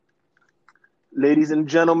Ladies and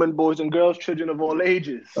gentlemen, boys and girls, children of all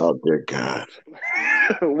ages, Oh, dear God.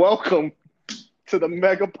 welcome to the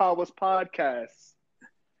MegaPowers Podcast.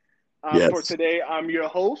 For Yes. today, I'm your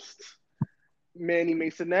host, Manny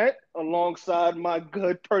Masonette, alongside my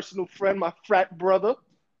good personal friend, my frat brother,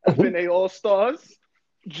 FNA All-Stars,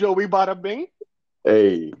 Joey Bada Bing.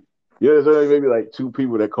 Hey, there's only maybe like two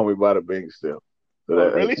people that call me Bada Bing still. So Oh,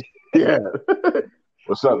 really? yeah.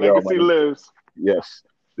 What's The up, y'all? legacy lives. Yes,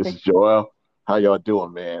 this is Joel. How y'all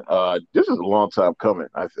doing, man? This is a long time coming,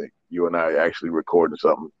 I think. You and I actually recording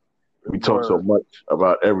something. We talk so Word. much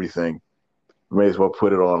about everything. May as well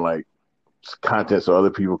put it on like content so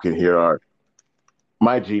other people can hear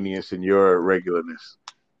my genius and your regularness.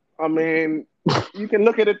 I mean, you can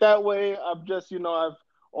look at it that way. I've just, I've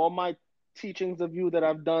all my teachings of you that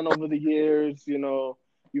I've done over the years,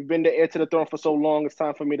 you've been the heir to the throne for so long. It's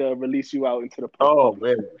time for me to release you out into the Oh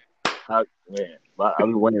public. man, I've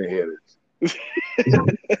been waiting to hear this.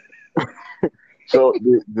 So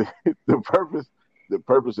the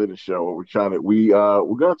purpose of the show, we're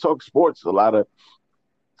gonna talk sports, a lot of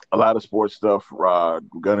sports stuff. We're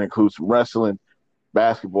gonna include some wrestling,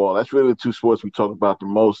 basketball. That's really the two sports we talk about the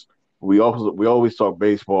most. We always talk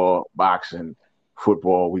baseball, boxing,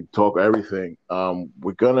 football. We talk everything.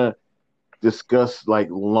 We're gonna discuss like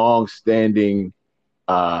long-standing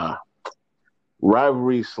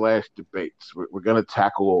rivalries / debates. We're gonna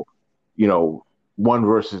tackle, one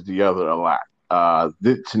versus the other a lot.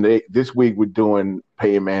 This week we're doing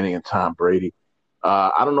Peyton Manning and Tom Brady.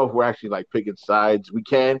 I don't know if we're actually like picking sides. We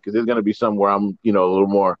can, because there's gonna be some where I'm, a little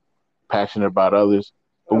more passionate about others.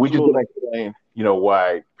 But we just Absolutely. gonna explain,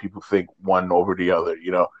 why people think one over the other.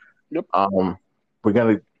 Yep. We're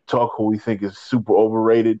gonna talk who we think is super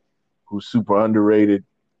overrated, who's super underrated.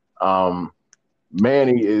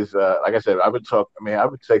 Manny is, like I said, I've been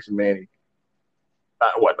texting Manny,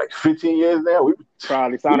 like 15 years now?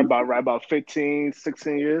 Probably sound about right, about 15,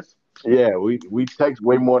 16 years. Yeah, we text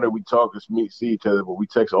way more than we talk to see each other, but we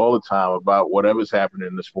text all the time about whatever's happening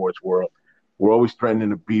in the sports world. We're always threatening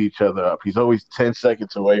to beat each other up. He's always 10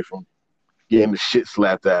 seconds away from getting the shit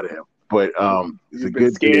slapped out of him. But it's a You've been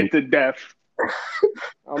good scared dude. to death.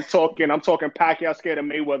 I'm talking Pacquiao scared of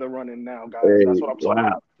Mayweather running now, guys. Hey, That's what I'm talking.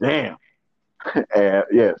 wow, damn. And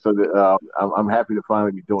yeah, so I'm happy to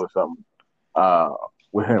finally be doing something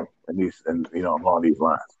with him along these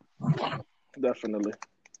lines. Definitely.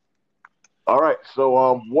 All right,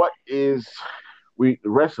 so what is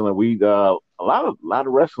wrestling? A lot of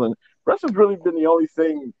wrestling. Wrestling's really been the only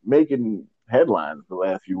thing making headlines the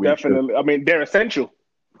last few weeks. Definitely. I mean, they're essential.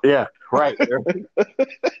 Yeah, right.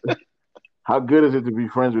 How good is it to be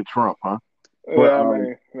friends with Trump, huh? Yeah,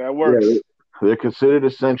 man, that works. Yeah, they're considered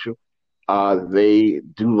essential. They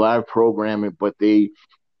do live programming, but they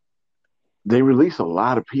release a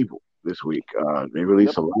lot of people this week. They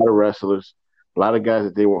released a lot of wrestlers, a lot of guys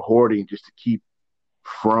that they were hoarding just to keep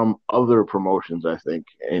from other promotions, I think,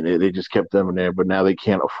 and they just kept them in there. But now they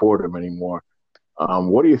can't afford them anymore.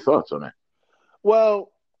 What are your thoughts on that?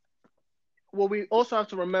 Well, what we also have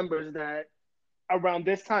to remember is that around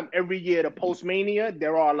this time every year, the post Mania,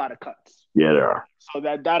 there are a lot of cuts. Yeah, there are. So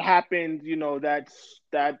that happens,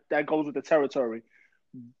 that goes with the territory.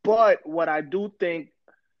 But what I do think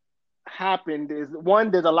happened is,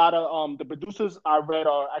 one, there's a lot of the producers I read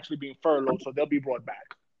are actually being furloughed, so they'll be brought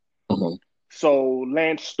back. Mm-hmm. So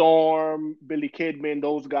Lance Storm, Billy Kidman,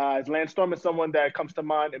 those guys. Lance Storm is someone that comes to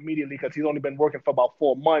mind immediately because he's only been working for about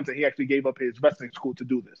 4 months, and he actually gave up his wrestling school to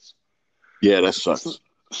do this. Yeah, that sucks.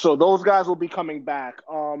 So those guys will be coming back.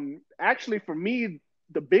 Actually, for me,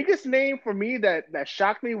 the biggest name for me that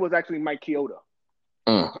shocked me was actually Mike Chioda.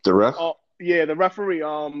 The ref? Yeah, the referee.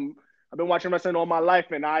 I've been watching wrestling all my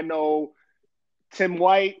life, and I know Tim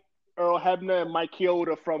White, Earl Hebner, and Mike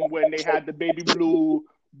Chioda from when they had the baby blue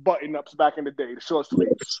button-ups back in the day, the short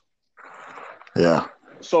sleeves. Yeah.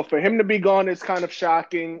 So for him to be gone is kind of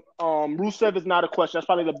shocking. Rusev is not a question. That's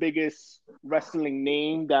probably the biggest wrestling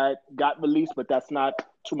name that got released, but that's not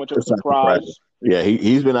too much of a surprise. Yeah,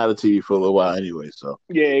 he's been out of TV for a little while anyway. So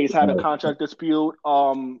yeah, he's had a contract dispute.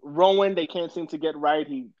 Rowan, they can't seem to get right.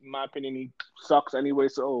 In my opinion, he sucks anyway.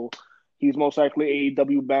 So he's most likely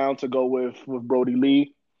AEW bound to go with Brody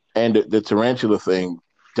Lee. And the tarantula thing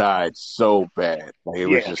died so bad. Like,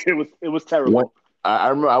 it was terrible. I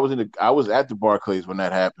remember I was at the Barclays when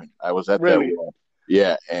that happened. I was at that one.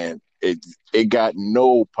 Yeah, and it got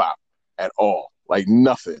no pop at all. Like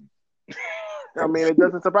nothing. I mean, it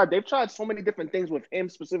doesn't surprise. They've tried so many different things with him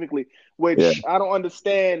specifically, which I don't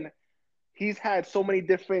understand. He's had so many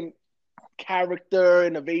different character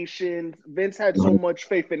innovations. Vince had so much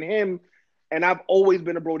faith in him, And I've always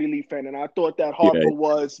been a Brody Lee fan, and I thought that Yeah, Harper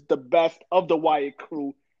was the best of the Wyatt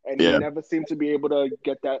crew, and he yeah. never seemed to be able to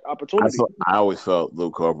get that opportunity. I always felt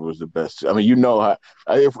Luke Harper was the best. I mean, you know how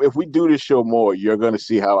if we do this show more, you're going to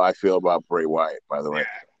see how I feel about Bray Wyatt. By the way,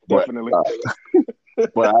 but Definitely.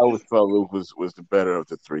 but I always felt Luke was the better of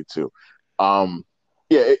the three too. Um,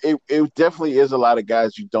 yeah, it definitely is a lot of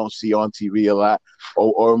guys you don't see on TV a lot,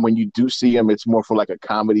 or when you do see them, it's more for like a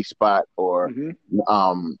comedy spot or Hmm.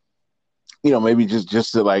 um, maybe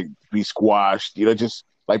just to like be squashed, just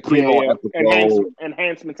like Yeah, Primo yeah. have to go.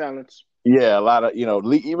 Enhancement talents Yeah, a lot of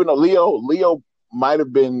even though Leo might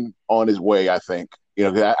have been on his way, I think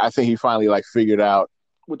 'cause I think he finally like figured out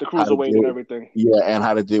with the how to cruiserweight and deal, everything. yeah, and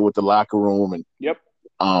how to deal with the locker room and Yep.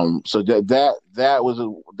 so that was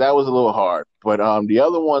a little hard, but the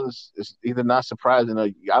other ones is either not surprising or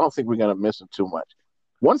I don't think we're gonna miss them too much.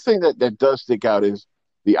 One thing that does stick out is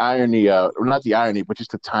the irony, or not the irony, but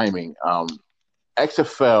just the timing.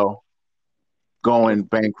 XFL going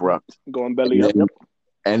bankrupt, Going belly and up. then Yep.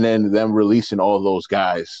 and then them releasing all those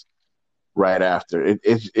guys right after.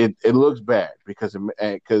 It looks bad because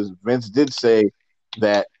Vince did say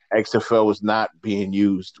that XFL was not being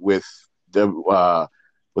used with the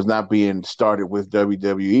was not being started with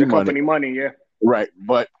WWE The money, company money. Yeah. right?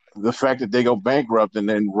 But the fact that they go bankrupt and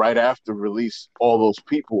then right after release all those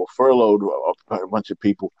people or furloughed a bunch of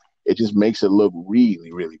people, it just makes it look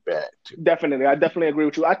really really bad too. Definitely. I definitely agree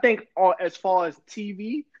with you. I think as far as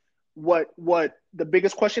TV, what the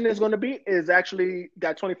biggest question is going to be is actually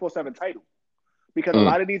that 24/7 title. Because a Mm,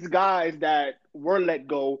 lot of these guys that were let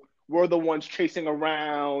go were the ones chasing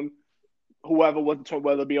around whoever was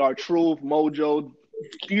whether it be our Truth, Mojo.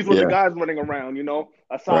 These were the yeah, guys running around,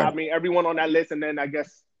 Aside, right. I mean, everyone on that list, and then I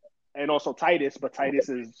guess, and also Titus, but Titus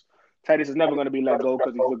is never going to be let go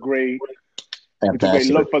because he's a great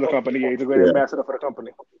Ambassador. look for the company. Yeah, he's a great Yeah, ambassador for the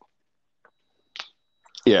company.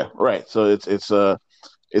 yeah, right. So it's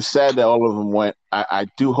sad that all of them went. I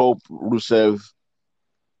do hope Rusev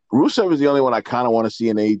is the only one I kind of want to see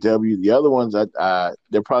in AEW. The other ones,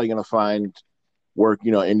 they're probably going to find work,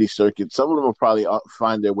 indie circuit. Some of them will probably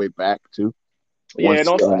find their way back too. Yeah, and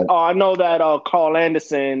Once, also I know that Carl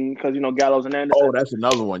Anderson, because Gallows and oh, Anderson, that's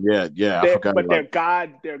another one. Yeah, yeah, I forgot but about.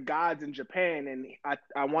 they're gods in Japan, and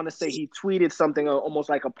I want to say he tweeted something almost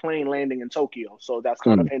like a plane landing in Tokyo. So that's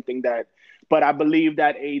kind of Mm, hinting that. But I believe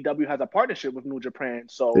that AEW has a partnership with New Japan,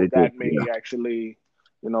 so they did, that yeah. may actually,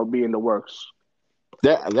 be in the works.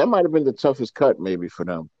 That might have been the toughest cut maybe for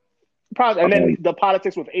them. Probably, and then Um, the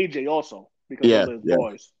politics with AJ also because those yeah, are his yeah.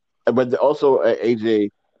 boys. But also AJ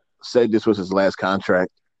said this was his last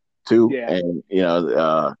contract too, Yeah, and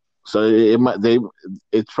so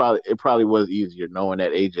it probably was easier knowing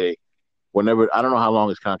that AJ whenever I don't know how long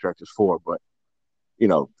his contract is for, but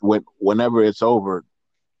whenever it's over, it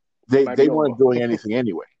they might be they over. weren't doing anything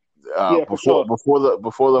anyway. Yeah, for Before sure.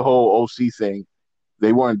 before the whole OC thing,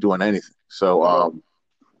 they weren't doing anything. So Not at all.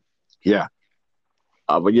 yeah.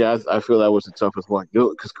 But yeah, I feel that was the toughest one.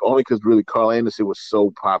 Because really Carl Anderson was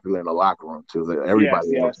so popular in the locker room too. That Yes,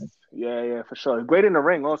 everybody loved yes, him. yeah, yeah, for sure. Great in the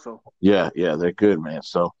ring also. Yeah, yeah, they're good, man.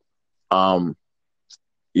 So um,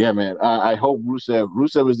 yeah, man. I hope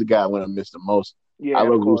Rusev is the guy I'm gonna miss the most. I Yeah, of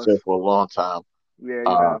love course. Rusev for a long time. Yeah, you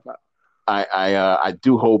Uh, have. I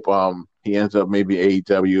do hope he ends up maybe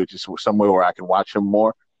AEW just somewhere where I can watch him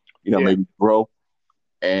more. Yeah. Maybe grow.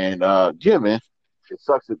 And yeah, man, it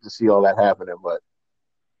sucks to see all that happening, but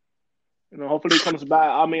Hopefully he comes back.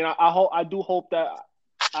 I mean, I do hope that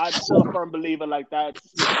I'm still a firm believer like that.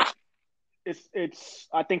 It's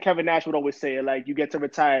I think Kevin Nash would always say it like you get to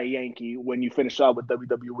retire a Yankee when you finish up with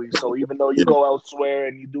WWE. So even though you yeah, go elsewhere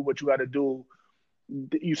and you do what you got to do,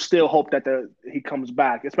 you still hope that he comes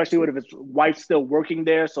back, especially if his wife's still working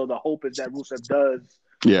there. So the hope is that Rusev does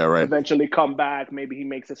yeah, right. eventually come back. Maybe he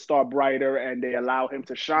makes his star brighter and they allow him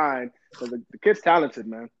to shine because the kid's talented,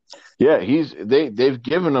 man. Yeah, they've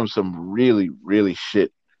given him some really really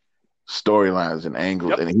shit storylines and angles,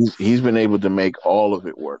 Yep. and he's been able to make all of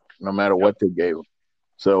it work, no matter Yep. what they gave him.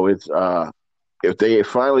 So it's if they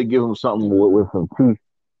finally give him something with some teeth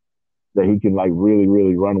that he can like really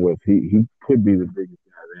really run with, he could be the biggest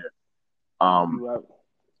guy there. You have,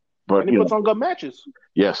 But and he puts on good matches.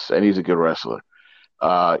 yes, and he's a good wrestler.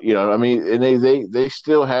 I mean, and they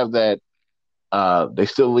still have that. They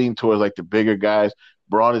still lean towards like the bigger guys.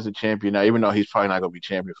 Braun is a champion now, even though he's probably not going to be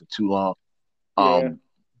champion for too long. Yeah.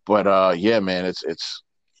 But yeah, man, it's.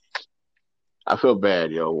 I feel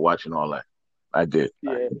bad, watching all that. I did.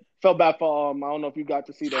 Yeah. Felt bad for I don't know if you got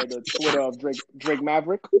to see the Twitter of Drake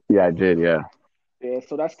Maverick. Yeah, I did. Yeah. Yeah,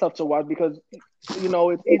 so that's tough to watch because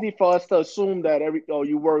it's easy for us to assume that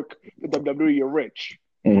you work for WWE, you're rich.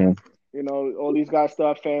 Mm-hmm. All these guys still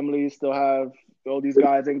have families, still have all these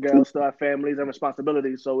guys and girls still have families and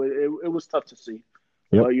responsibilities. So it was tough to see.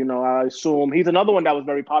 Yep. But I assume he's another one that was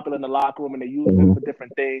very popular in the locker room, and they used him Mm-hmm. for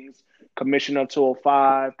different things, Commissioner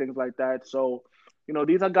 205, things like that. So,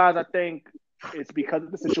 these are guys I think it's because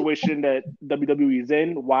of the situation that WWE is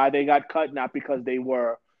in, why they got cut, not because they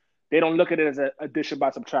don't look at it as an addition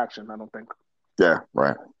by subtraction. I don't think. Yeah.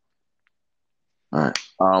 Right. All right.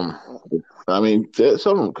 I mean,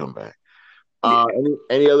 some of them come back. Yeah.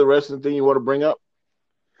 Any other wrestling thing you want to bring up?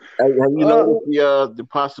 Have you noticed the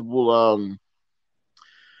possible?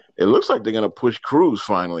 It looks like they're gonna push Cruz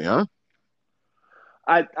finally, huh?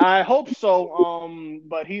 I hope so.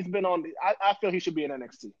 But he's been on. I feel he should be in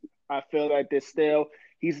NXT. I feel that there's still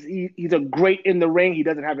he's a great in the ring. He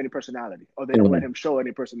doesn't have any personality, or they don't let him show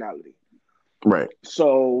any personality. Right.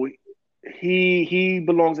 So he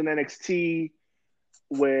belongs in NXT,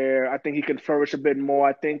 where I think he can flourish a bit more.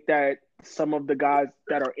 I think that some of the guys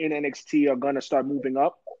that are in NXT are gonna start moving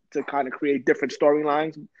up to kind of create different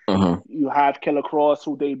storylines. You have Killer Cross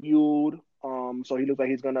who debuted. So he looks like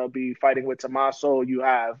he's gonna be fighting with Tommaso. You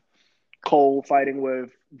have Cole fighting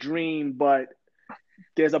with Dream, but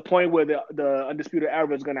there's a point where the Undisputed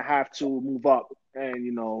Era is gonna have to move up and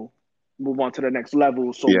move on to the next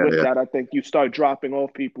level. So with that, I think you start dropping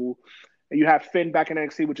off people. And you have Finn back in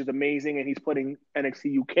NXT, which is amazing, and he's putting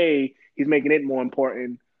NXT UK. He's making it more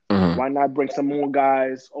important. Why not bring some more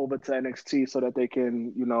guys over to NXT so that they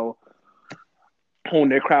can, hone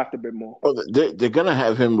their craft a bit more? Well, they're gonna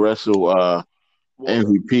have him wrestle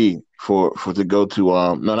MVP for to go to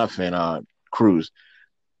no, not Finn, Cruz.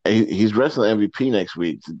 He's wrestling MVP next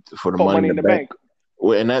week for the Money in the Bank.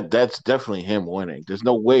 Well, and that's definitely him winning. There's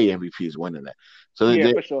no way MVP is winning that. So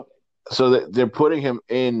for sure. So they're putting him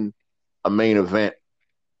in a main event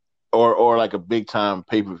or like a big time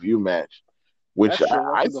pay-per-view match, which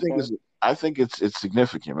I think it's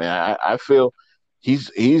significant, man. I feel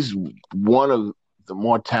he's one of the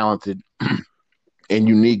more talented and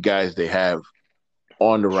unique guys they have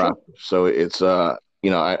on the roster. So it's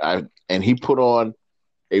and he put on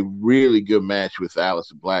a really good match with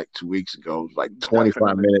Aleister Black 2 weeks ago. It was like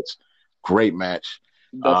 25 minutes, great match.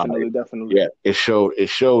 Definitely. Yeah, it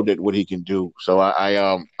showed that what he can do. So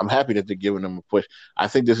I'm happy that they're giving him a push. I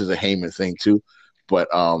think this is a Heyman thing too, but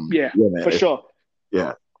man, for sure.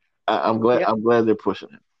 Yeah, I'm glad they're pushing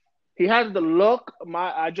him. He has the look.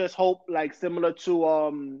 I just hope like similar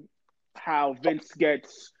to how Vince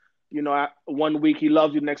gets. 1 week he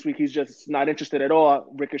loves you, next week he's just not interested at all.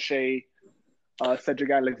 Ricochet, Cedric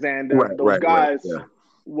Alexander, those guys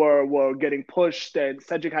were getting pushed, and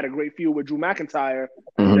Cedric had a great feud with Drew McIntyre,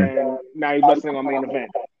 and then now he's wrestling on main event.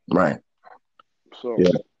 Right. So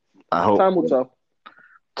I hope time will tell.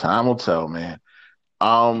 Time will tell, man.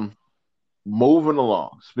 Moving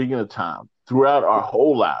along. Speaking of time, throughout our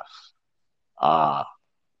whole lives, how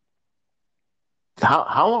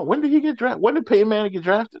long? When did he get drafted? When did Peyton Manning get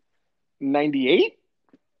drafted? 98.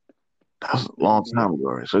 That was a long time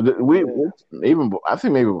ago. So even I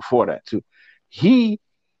think maybe before that too. Peyton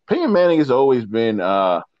Manning has always been,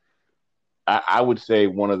 I would say,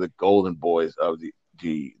 one of the golden boys of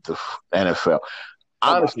the NFL.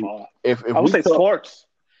 Honestly, if I would say sports.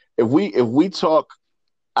 If we talk,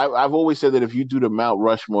 I've always said that if you do the Mount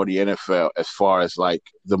Rushmore, the NFL, as far as like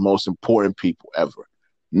the most important people ever,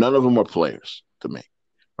 none of them are players to me,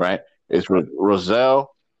 right? It's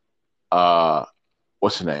Rozelle,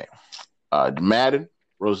 what's the name? Madden,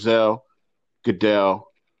 Rozelle, Goodell,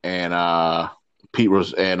 and Pete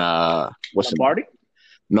Rose and what's Lombardi?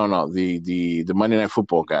 No, the Monday Night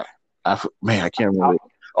Football guy. I can't remember.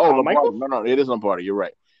 Lombardi. No, it is Lombardi. You're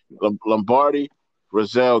right. Lombardi,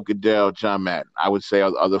 Rozelle, Goodell, John Madden. I would say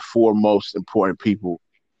are the four most important people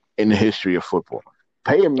in the history of football.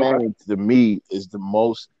 Peyton Manning to me is the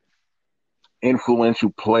most influential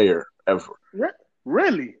player ever.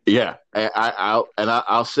 Really? Yeah, and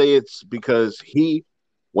I'll say it's because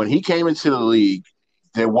when he came into the league,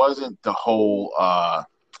 there wasn't the whole,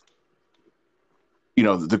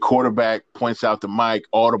 the quarterback points out the mic,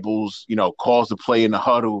 audibles, calls the play in the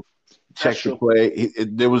huddle, checks the play.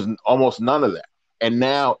 There was almost none of that. And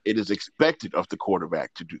now it is expected of the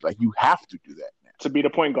quarterback to do, like, you have to do that now. To be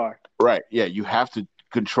the point guard. Right. Yeah, you have to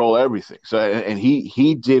control everything. So, and he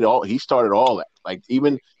started all that. Like,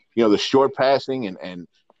 even, the short passing and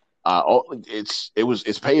it's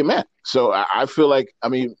Peyton Manning. So I feel like,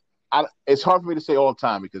 it's hard for me to say all the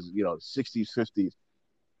time because, 60s, 50s,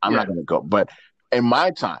 I'm not going to go. But in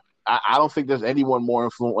my time, I don't think there's anyone more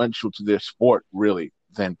influential to their sport, really,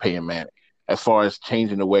 than Peyton Manning as far as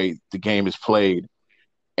changing the way the game is played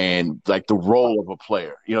and like the role of a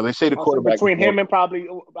player. They say the I'll say quarterback is between more. him and probably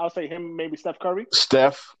I'll say him maybe Steph Curry.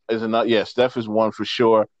 Steph is another. Yeah, Steph is one for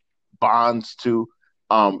sure. Bonds too.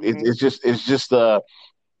 It's just the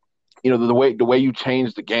way you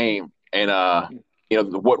change the game and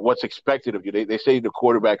what's expected of you. They say the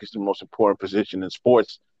quarterback is the most important position in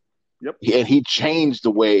sports. Yep. And he changed the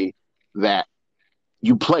way that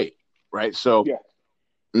you play, right? So Yeah.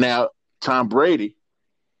 now Tom Brady,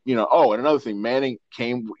 and another thing, Manning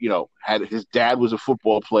came, had his dad was a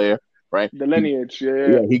football player, right? The lineage, yeah.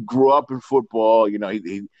 Yeah, he grew up in football.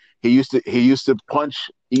 He used to punch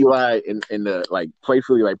Eli in the like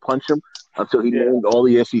playfully like punch him until he Yeah. named all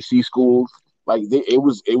the SEC schools. Like it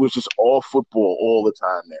was just all football all the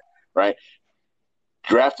time there, right?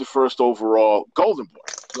 Drafted first overall, Golden Boy.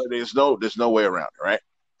 But there's no way around it, right?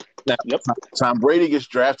 Now, Yep. Tom Brady gets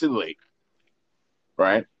drafted late,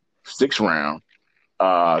 right? Sixth round,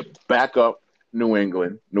 backup New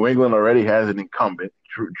England. New England already has an incumbent,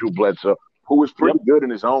 Drew Bledsoe, who was pretty Yep. good in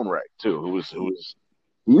his own right too.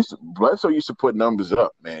 Bledsoe used to put numbers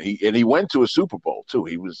up, man. He went to a Super Bowl too.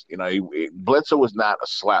 He was, Bledsoe was not a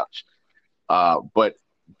slouch. But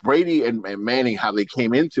Brady and Manning, how they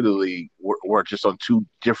came into the league, were just on two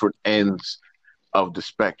different ends of the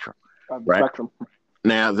spectrum, right? Spectrum.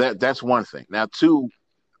 Now that's one thing. Now two,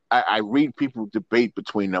 I read people debate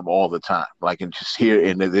between them all the time, like and just hear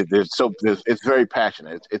and it's very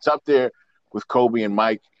passionate. It's up there with Kobe and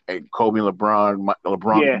Mike, and Kobe and LeBron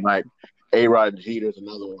Yeah. and Mike, A-Rod and Jeter's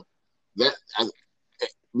another one.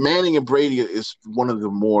 Manning and Brady is one of the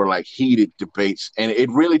more like heated debates, and it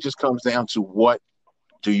really just comes down to what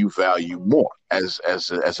do you value more as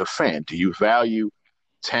a fan? Do you value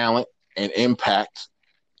talent and impact,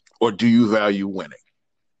 or do you value winning?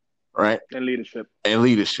 Right? And leadership.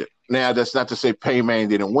 Now, that's not to say Peyton Manning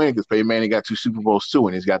didn't win, because Peyton Manning got 2 Super Bowls too,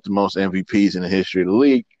 and he's got the most MVPs in the history of the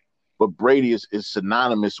league. But Brady is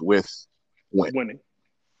synonymous with winning.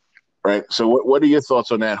 Right? So what are your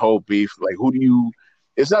thoughts on that whole beef? Like, who do you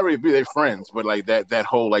 – it's not really beef, they're friends, but like that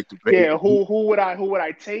whole like debate. Yeah, who would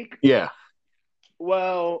I take? Yeah.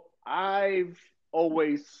 Well, I've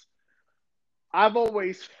always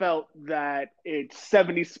felt that it's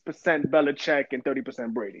 70% Belichick and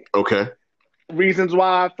 30% Brady. Okay. Reasons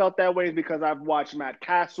why I felt that way is because I've watched Matt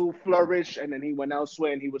Castle flourish, and then he went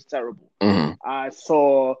elsewhere and he was terrible. Mm-hmm. I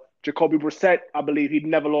saw Jacoby Brissett. I believe he'd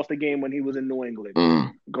never lost a game when he was in New England.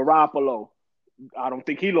 Mm-hmm. Garoppolo, I don't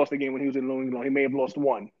think he lost a game when he was in New England. He may have lost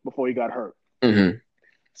one before he got hurt. Mm-hmm.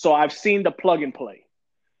 So I've seen the plug and play.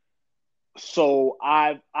 So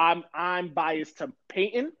I'm biased to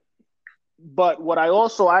Peyton, but what I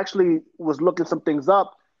also actually was looking some things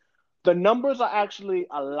up. The numbers are actually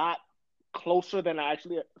a lot closer than I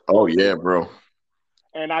actually thought. Oh yeah, bro.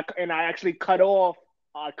 And I actually cut off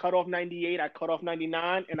 98, I cut off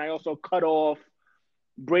 99, and I also cut off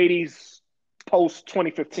Brady's post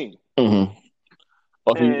 2015. Mm-hmm.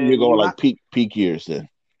 Okay, you're going like peak years then.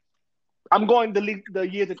 I'm going the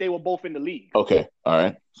years that they were both in the league. Okay, all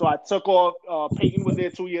right. So I took off Peyton was there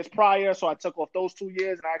 2 years prior, so I took off those 2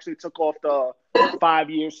 years, and I actually took off the 5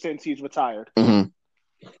 years since he's retired.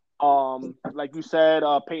 Mm-hmm. Like you said,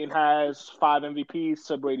 Peyton has 5 MVPs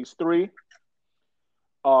to Brady's 3.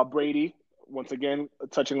 Brady, once again,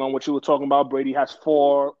 touching on what you were talking about, Brady has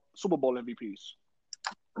 4 Super Bowl MVPs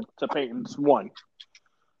to Peyton's 1.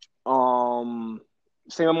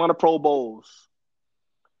 Same amount of Pro Bowls.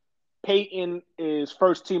 Peyton is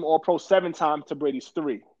first team All-Pro 7 times to Brady's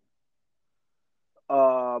 3.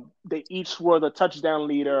 They each were the touchdown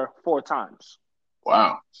leader 4 times.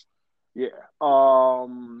 Wow. Yeah.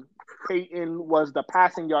 Peyton was the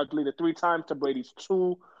passing yards leader 3 times to Brady's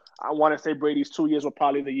 2. I want to say Brady's 2 years were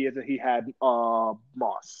probably the years that he had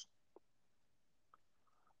Moss.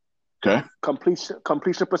 Okay.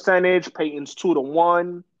 Completion percentage, Peyton's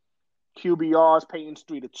 2-1. QBRs, Peyton's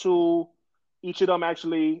 3-2. Each of them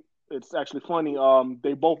actually, it's actually funny.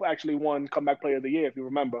 They both actually won Comeback Player of the Year, if you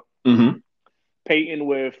remember. Mm-hmm. Peyton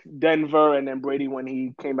with Denver, and then Brady when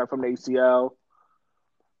he came back from the ACL.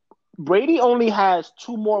 Brady only has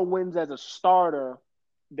 2 more wins as a starter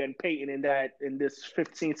than Peyton in this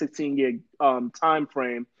 15, 16 year time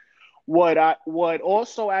frame. What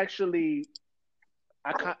also actually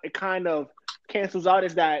it kind of cancels out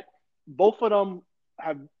is that both of them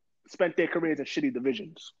have spent their careers in shitty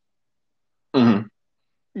divisions. Mm-hmm.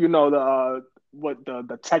 You know,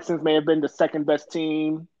 the Texans may have been the second best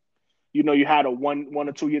team. You know, you had a one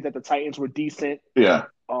or 2 years that the Titans were decent. Yeah.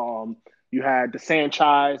 You had the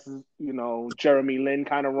Sanchez, Jeremy Lin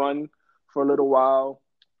kind of run for a little while.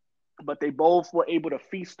 But they both were able to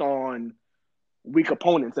feast on weak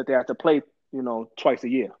opponents that they had to play, twice a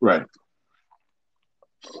year. Right.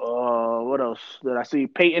 What else did I see?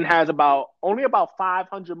 Peyton has only about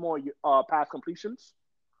 500 more pass completions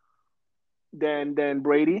than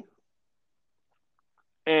Brady,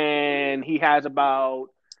 and he has about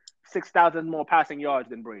 6,000 more passing yards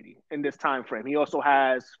than Brady in this time frame. He also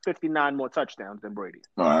has 59 more touchdowns than Brady.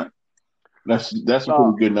 All right, that's a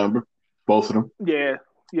Uh, pretty good number, both of them. yeah,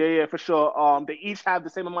 yeah, for sure. They each have the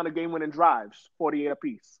same amount of game-winning drives, 48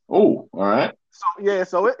 apiece. Oh, all right. So yeah,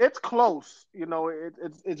 so it's close. You know,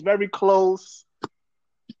 it's very close.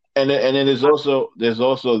 And then there's also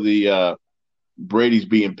the Brady's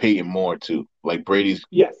beating Peyton more too. Like Brady's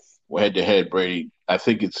Yes. head to head. Brady, I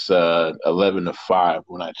think it's 11-5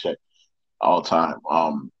 when I check all time.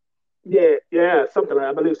 Yeah, yeah, something like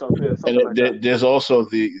I believe so. Yeah, And something like that. there's also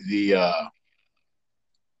the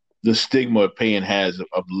stigma Payne has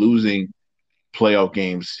of losing playoff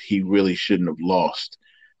games he really shouldn't have lost.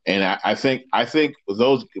 And I think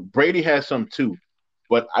those Brady has some too,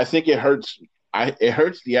 but I think it hurts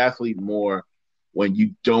the athlete more when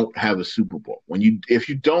you don't have a Super Bowl. If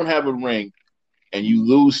you don't have a ring and you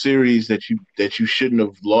lose series that you shouldn't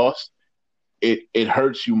have lost, it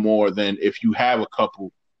hurts you more than if you have a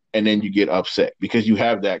couple and then you get upset because you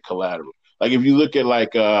have that collateral. Like if you look at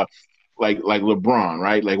like LeBron,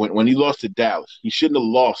 right? Like when he lost to Dallas, he shouldn't have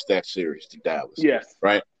lost that series to Dallas, Yes.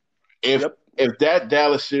 right? If Yep. if that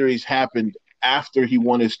Dallas series happened after he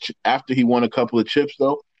won a couple of chips,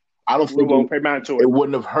 though, I don't We think won't pay mind to it it.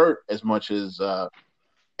 wouldn't have hurt as much as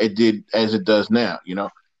it does now. Peyton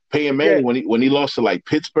Yeah. Manning when he lost to like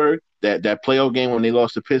Pittsburgh, that playoff game when they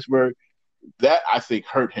lost to Pittsburgh, that I think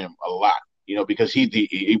hurt him a lot. Because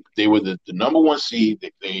they were the number one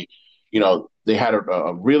seed. They had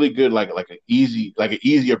a really good like an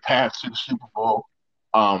easier path to the Super Bowl.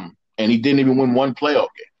 And he didn't even win one playoff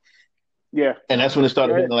game. Yeah. And that's when it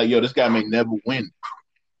started Yeah. hitting like, yo, this guy may never win.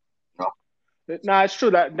 You know? No, it's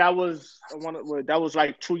true that was that was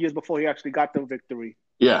like 2 years before he actually got the victory.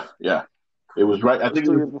 Yeah, yeah. It was right. I It was think it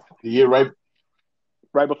 2 was years before, the year right.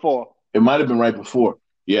 right before, It might have been right before.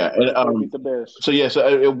 Yeah. right And before he beat the Bears. so yeah.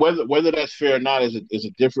 So whether that's fair or not is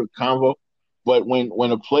a different convo. But when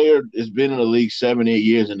a player has been in the league 7-8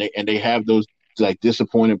 years and they have those like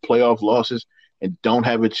disappointing playoff losses and don't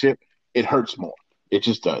have a chip, it hurts more. It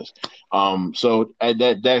just does. So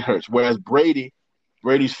that hurts. Whereas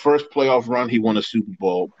Brady's first playoff run, he won a Super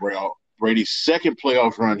Bowl. Brady's second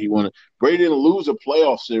playoff run, he won. Brady didn't lose a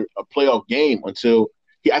playoff game until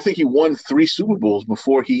I think he won 3 Super Bowls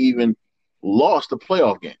before he even lost a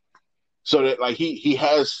playoff game. So that like he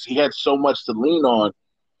had so much to lean on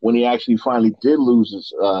when he actually finally did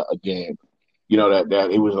lose a game. That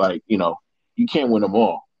it was like you can't win them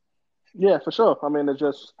all. Yeah, for sure. I mean, it's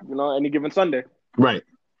just any given Sunday. Right.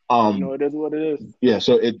 It is what it is. Yeah.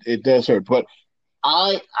 So it does hurt, but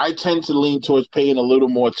I tend to lean towards paying a little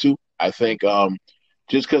more too. I think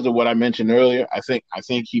just because of what I mentioned earlier, I think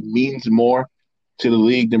he means more to the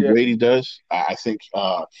league than Yeah, Brady does. I think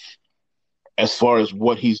as far as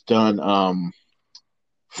what he's done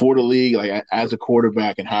for the league, like as a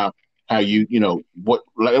quarterback, and how what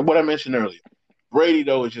I mentioned earlier. Brady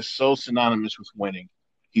though is just so synonymous with winning.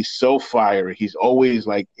 He's so fiery. He's always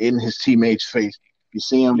like in his teammates' face. You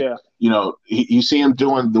see him, yeah. you see him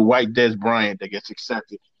doing the white Des Bryant that gets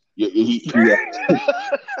accepted. It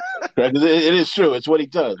is true. It's what he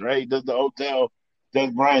does, right? He does the Odell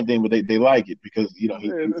Des Bryant thing, but they like it because he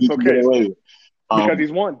It's can get okay away with it. because Um,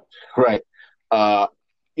 he's won. right.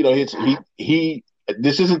 It's he.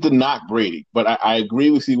 This isn't to knock Brady, but I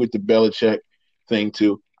agree with you with the Belichick thing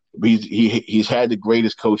too. He's had the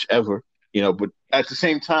greatest coach ever, but at the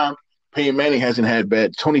same time, Peyton Manning hasn't had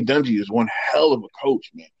bad. Tony Dungy is one hell of a coach,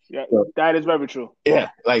 man. Yeah, So, that is very true. yeah,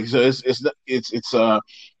 like so it's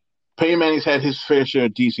Peyton Manning's had his fair share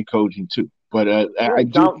of decent coaching too. But Yeah, I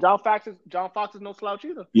do, John Fox is no slouch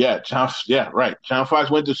either. yeah, right. John Fox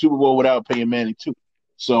went to the Super Bowl without Peyton Manning too.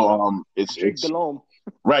 So Jake it's Delhomme.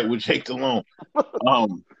 right with Jake Delhomme.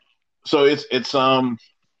 Um, so it's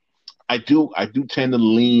I do tend to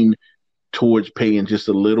lean towards Peyton just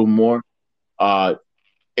a little more. Uh,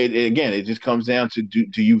 again, it just comes down to do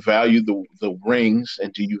you value the rings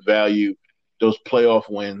and do you value those playoff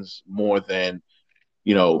wins more than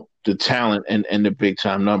the talent and the big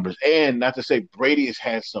time numbers. And not to say Brady has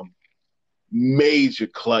had some major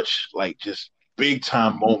clutch, like just big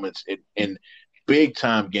time moments in big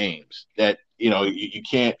time games that you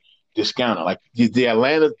can't discount it. Like the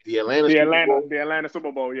Atlanta Super Bowl The Atlanta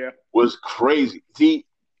Super Bowl. Yeah, was crazy.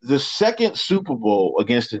 The second Super Bowl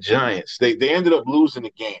against the Giants, they ended up losing the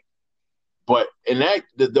game. But in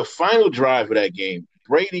the final drive of that game,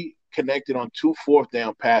 Brady connected on 2 fourth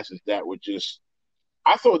down passes that were just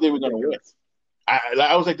I thought they were going to win. ridiculous.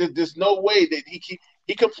 I was like, there's no way that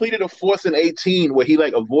he completed a 4th and 18 where he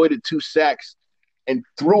like avoided 2 sacks and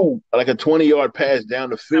threw like a 20-yard pass down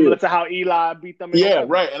the Similar field. to how Eli beat them in Yeah, '07.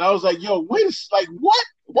 right. And I was like, yo, like what?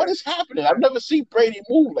 What Right, is happening? I've right. never seen Brady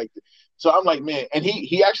move like this. So I'm like, man, and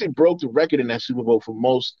he actually broke the record in that Super Bowl for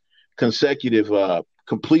most consecutive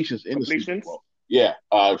completions in the Super Completions. Bowl. Yeah,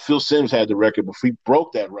 Phil Simms had the record before he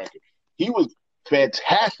broke that record. He was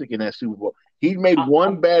fantastic in that Super Bowl. He made I,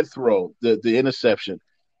 one bad throw, the interception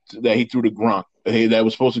that he threw to Gronk, that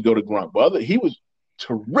was supposed to go to Gronk. But he was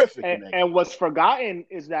terrific in that game. and what's forgotten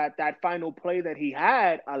is that final play that he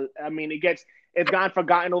had. I mean, it's gotten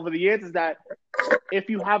forgotten over the years. Is that if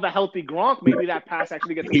you have a healthy Gronk, maybe that pass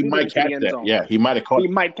actually gets He completed might into catch the end that. zone. Yeah, he might have caught He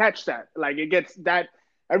it. might catch that. Like it gets that.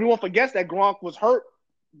 Everyone forgets that Gronk was hurt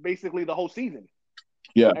basically the whole season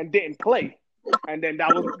Yeah, and didn't play. And then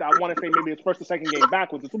that was I want to say maybe his first or second game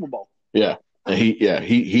back was the Super Bowl. yeah. And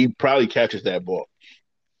he probably catches that ball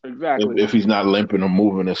Exactly. if he's not limping or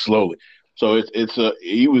moving it slowly. So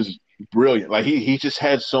he was brilliant. Like he just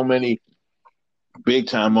had so many big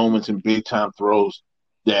time moments and big time throws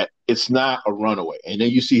that it's not a runaway. And then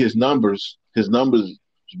you see his numbers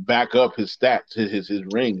back up his stats, his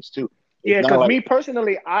rings too. It's Yeah, not because like me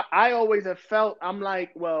personally, I always have felt I'm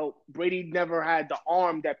like, well, Brady never had the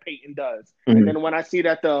arm that Peyton does. And Mhm. then when I see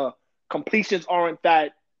that the completions aren't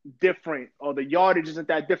that different or the yardage isn't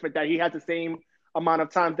that different, that he has the same amount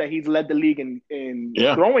of times that he's led the league in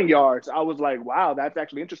yeah. throwing yards, I was like, wow, that's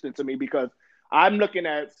actually interesting to me because I'm looking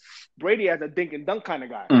at Brady as a dink and dunk kind of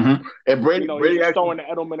guy. And You know, he's Brady just actually throwing to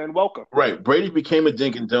Edelman and Welker. right. Brady became a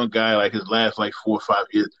dink and dunk guy like his last like 4 or 5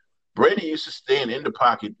 years. Brady used to stand in the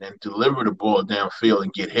pocket and deliver the ball downfield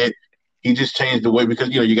and get hit. He just changed the way because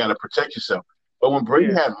you got to protect yourself. But when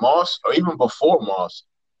Brady Yeah. had Moss, or even before Moss,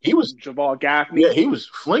 he was Javal Gaffney. he was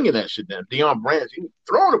flinging that shit down. Deion Branch, he was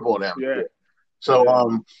throwing the ball down. Yeah. So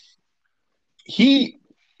Yeah. he,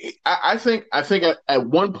 I think at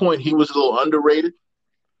one point he was a little underrated.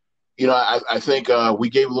 I think we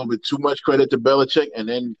gave a little bit too much credit to Belichick, and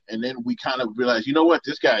then we kind of realized, you know what,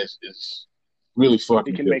 this guy is really He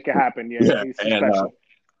fucking can good. make it happen. Yeah. Yeah, He's and special.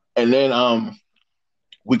 and then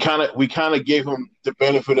we kind of gave him the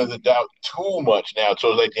benefit of the doubt too much now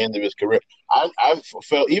towards like the end of his career. I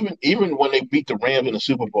felt even when they beat the Rams in the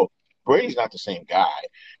Super Bowl, Brady's not the same guy,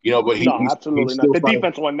 but No, he absolutely not. still The finds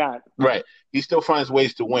defense won that. right. He still finds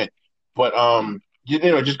ways to win. But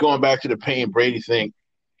just going back to the Payne Brady thing,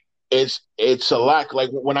 it's a lot. Like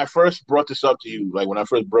when I first brought this up to you, like when I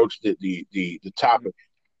first broached the topic,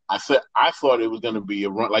 I thought it was going to be a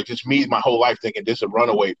run. Like just me, my whole life thinking this a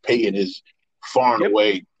runaway. Peyton is far and Yep.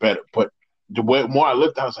 away better. But the more I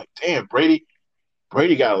looked, I was like, damn, Brady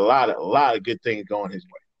got a lot of good things going his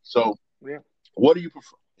way. So, Yeah. what do you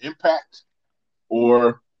prefer, impact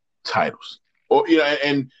or titles? Or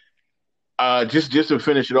and just to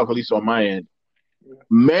finish it off, at least on my end,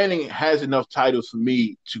 Manning has enough titles for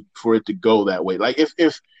me for it to go that way. Like if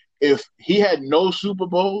he had no Super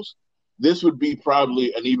Bowls, this would be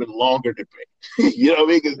probably an even longer debate. You know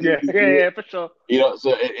what I mean? Yeah, for sure.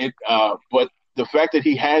 So but the fact that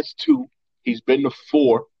he has two, he's been to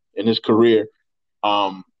four in his career.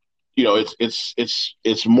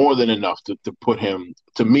 It's more than enough to put him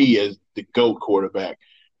to me as the GOAT quarterback,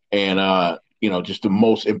 and just the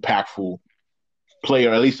most impactful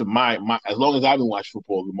player, at least of my as long as I've been watching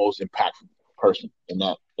football, the most impactful person in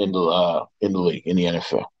the league in the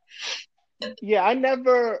NFL. Yeah,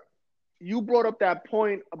 you brought up that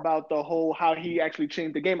point about the whole how he actually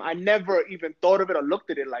changed the game. I never even thought of it or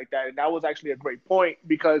looked at it like that. And that was actually a great point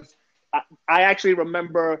because I actually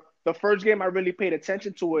remember the first game I really paid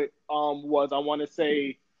attention to it was, I want to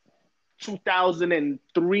say,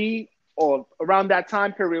 2003 or around that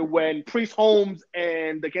time period when Priest Holmes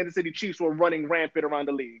and the Kansas City Chiefs were running rampant around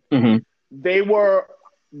the league. Mm-hmm. They were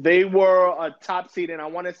a top seed, and I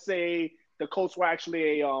want to say the Colts were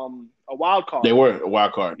actually a wild card. They were a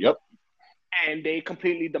wild card. Yep. And they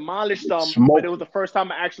completely demolished them. Smoked. But it was the first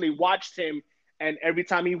time I actually watched him. And every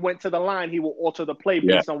time he went to the line, he would alter the play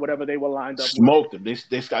based on whatever they were lined up. Smoked them.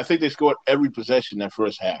 I think they scored every possession that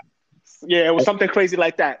first half. Yeah, it was something crazy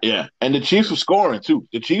like that. Yeah, and the Chiefs were scoring too.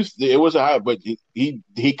 The Chiefs, it was a high, but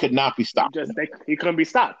he could not be stopped. He couldn't be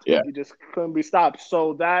stopped. Yeah, he just couldn't be stopped.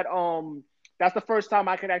 So that's the first time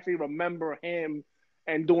I could actually remember him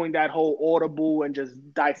and doing that whole audible and just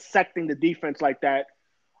dissecting the defense like that.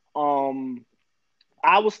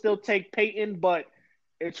 I will still take Peyton, but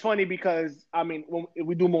it's funny because when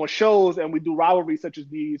we do more shows and we do rivalries such as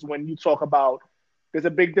these, when you talk about there's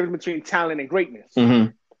a big difference between talent and greatness.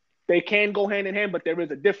 Mm-hmm. They can go hand in hand, but there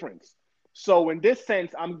is a difference. So in this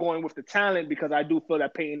sense, I'm going with the talent because I do feel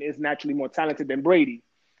that Peyton is naturally more talented than Brady.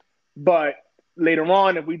 But later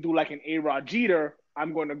on, if we do like an A-Rod Jeter,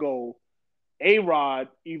 I'm going to go A-Rod,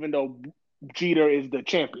 even though Jeter is the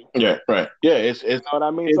champion. Yeah, right. Yeah, You know what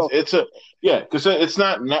I mean? it's So it's a yeah, because it's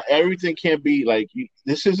not everything can't be like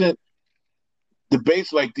this isn't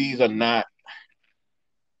debates like these are not.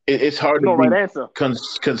 It's hard there's to no right be answer.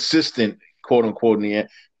 consistent, quote unquote, in the end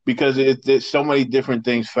because there's so many different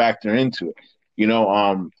things factor into it. You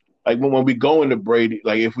know, like when we go into Brady,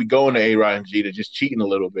 like if we go into A Rod and Jeter, just cheating a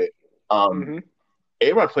little bit. Um, Mm-hmm.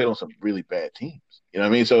 A Rod played on some really bad teams. You know what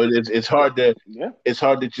I mean? So Yeah. it's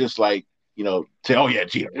hard to just like say, oh yeah,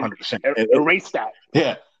 Jeter, 100%. Erase that.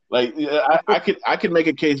 Yeah, like I could make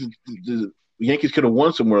a case that the Yankees could have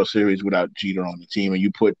won some World Series without Jeter on the team, and you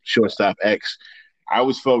put shortstop X. I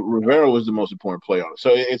always felt Rivera was the most important player on it.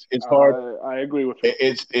 So it's hard. I agree with you.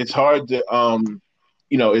 It's hard to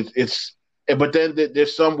it's but then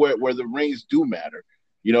there's somewhere where the rings do matter,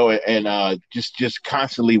 and just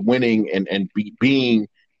constantly winning and being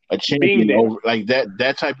a Being champion there. over like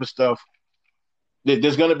that type of stuff.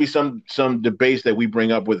 There's going to be some debates that we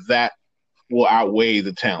bring up with that will outweigh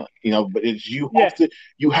the talent, but it's you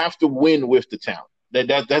have to win with the talent.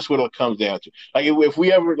 That's what it comes down to. Like if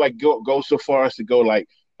we ever like go so far as to go like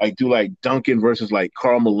do like Duncan versus like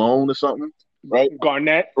Karl Malone or something, right?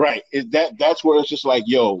 Garnett. Right. That's where it's just like,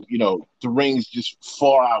 the rings just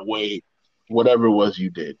far outweigh whatever it was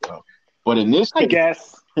you did. But in this I case,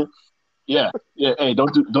 guess. yeah. Hey,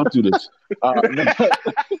 don't do this.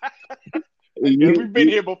 We've been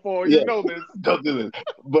here before. Yeah, You know this. don't do this.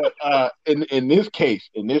 But in this case,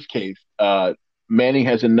 Manning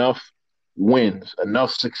has enough wins,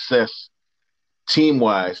 enough success team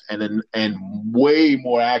wise, and way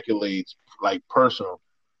more accolades like personal,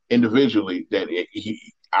 individually that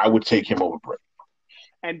I would take him over Brett.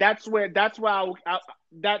 And that's what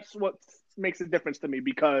makes a difference to me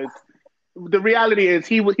because the reality is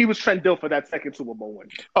he was Trent Dilfer that second Super Bowl win.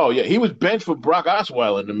 Oh yeah, he was benched for Brock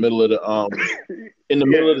Osweiler in the middle of the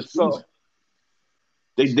season.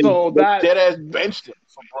 They dead ass benched him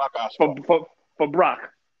for Brock Osweiler for Brock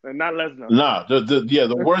and not Lesnar. Nah,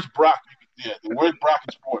 the worst Brock. Yeah, the worst Brock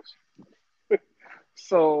in sports.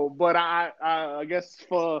 So, but I guess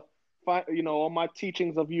for all my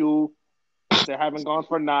teachings of you, they haven't gone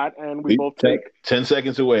for naught, and we both take 10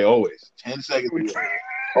 seconds away. Always 10 seconds away.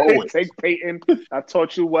 Always take Peyton. I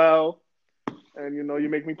taught you well, and you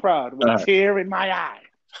make me proud with a tear in my eye.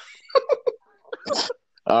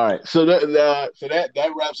 All right, so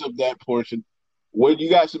that wraps up that portion. What you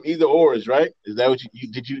got? Some either ors, right? Is that what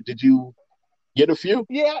did you get a few?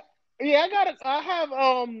 Yeah, I got it. I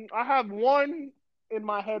have one in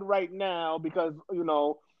my head right now because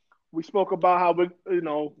we spoke about how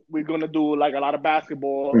we're gonna do like a lot of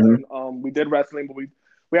basketball and we did wrestling, but we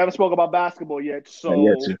haven't spoke about basketball yet. So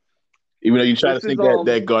even though you try to think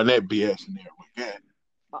that Garnett BS in there, yeah.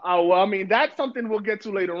 Well, I mean that's something we'll get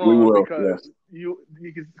to later on we will, because you're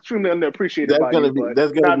extremely underappreciated. That's by gonna you, be but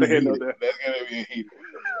that's gonna be here, heated. That's gonna be heated.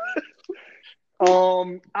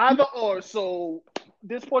 Either or. So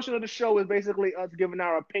this portion of the show is basically us giving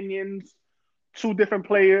our opinions. Two different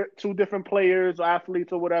players,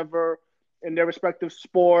 athletes, or whatever, in their respective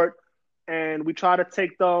sport, and we try to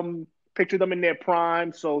picture them in their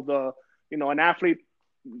prime. So an athlete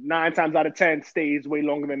 9 times out of 10 stays way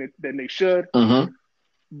longer than they should. Mm-hmm.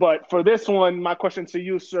 But for this one, my question to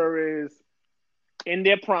you, sir, is: in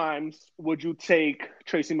their primes, would you take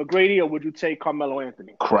Tracy McGrady or would you take Carmelo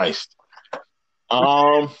Anthony? Christ.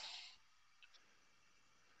 Damn.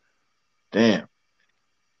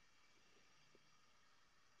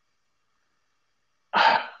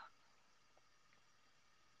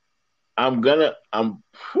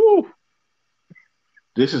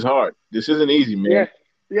 This is hard. This isn't easy, man.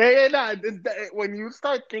 Yeah. Nah. When you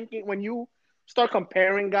start thinking, when you start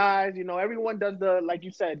comparing guys, everyone does like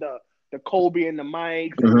you said, the Kobe and the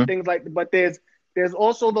Mikes and things like. But there's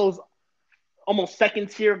also those almost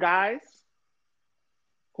second tier guys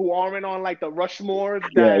who aren't on like the Rushmores.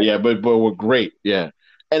 Yeah, but we're great. Yeah,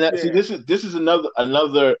 and see, this is another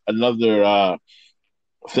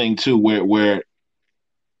thing too, where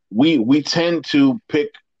we tend to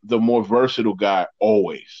pick the more versatile guy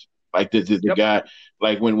always. Like the guy,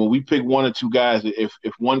 like when we pick one or two guys, if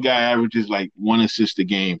one guy averages like 1 assist a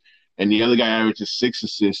game and the other guy averages 6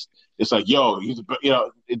 assists, it's like, yo, he's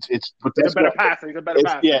it's but that's a better passer. He's a better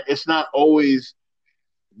passer. Yeah, it's not always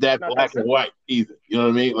that black and white either. You know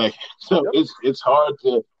what I mean? Like, so it's hard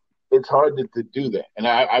to do that, and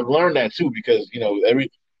I've learned that too because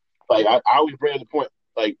I always bring up the point.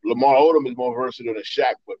 like Lamar Odom is more versatile than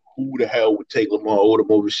Shaq, but who the hell would take Lamar Odom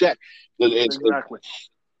over Shaq? Exactly.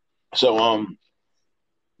 So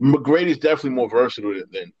McGrady's definitely more versatile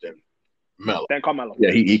than Melo. Than Carmelo.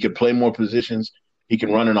 Yeah, he can play more positions. He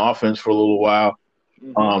can run an offense for a little while.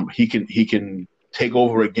 Mm-hmm. He can take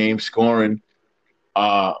over a game scoring.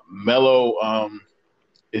 Melo,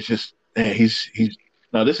 it's just he's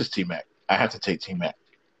no. This is T Mac. I have to take T Mac.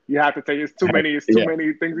 You have to take it's too many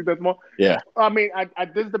things he does more. Yeah. I mean,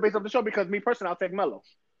 this is the base of the show because me personally, I'll take Melo.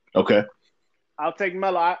 Okay. I'll take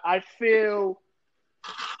Melo. I feel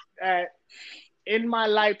that in my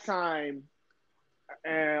lifetime,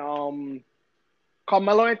 Carmelo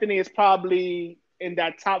Anthony is probably in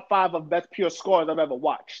that top 5 of best pure scorers I've ever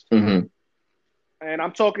watched. Mm-hmm. And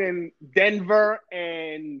I'm talking Denver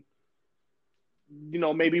and,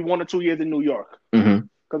 maybe 1 or 2 years in New York.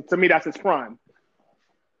 Because to me, that's his prime.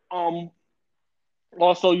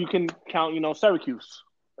 Also, you can count, Syracuse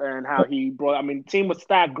and how he brought. The team was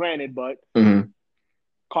stacked, granted, but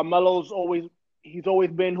Carmelo's always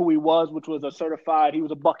been who he was, which was a certified. He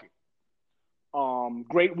was a bucket.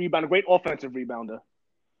 Great rebounder, great offensive rebounder.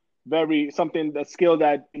 The skill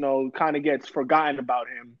that kind of gets forgotten about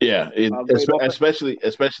him. Yeah, especially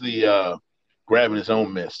grabbing his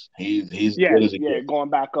own miss. He's good as it gets. Going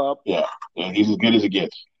back up. Yeah, he's as good as it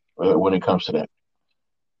gets when it comes to that.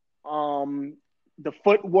 The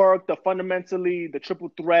footwork, fundamentally, the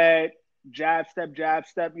triple threat, jab step.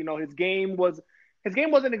 His game wasn't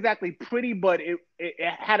exactly pretty, but it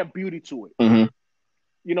had a beauty to it.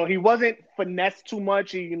 Mm-hmm. He wasn't finessed too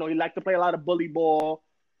much. He liked to play a lot of bully ball.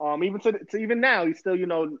 Even now, he still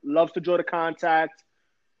loves to draw the contact.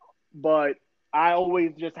 But I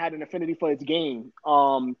always just had an affinity for his game.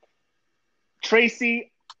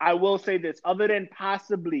 Tracy, I will say this, other than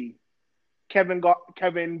possibly Kevin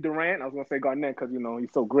Durant, I was gonna say Garnett because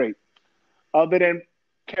he's so great. Other than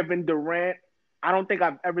Kevin Durant, I don't think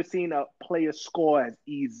I've ever seen a player score as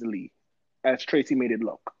easily as Tracy made it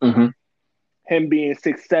look. Mm-hmm. Him being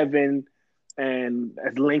 6'7" and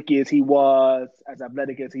as lanky as he was, as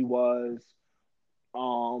athletic as he was.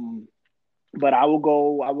 But I will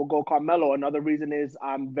go Carmelo. Another reason is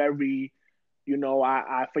I'm very,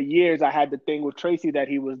 I for years I had the thing with Tracy that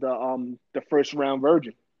he was the first round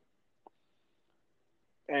virgin.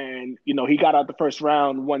 And, he got out the first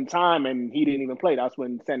round one time and he didn't even play. That's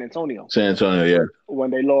when San Antonio, yeah. When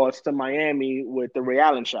they lost to Miami with the Ray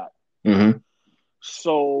Allen shot. Mm-hmm.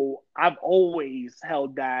 So I've always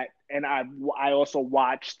held that. And I also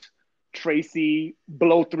watched Tracy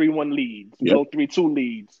blow 3-1 leads, blow 3-2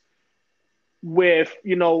 leads. With,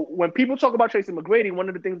 when people talk about Tracy McGrady, one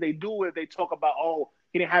of the things they do is they talk about,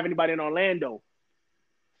 he didn't have anybody in Orlando.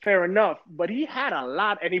 Fair enough, but he had a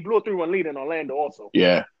lot, and he blew a 3-1 lead in Orlando also.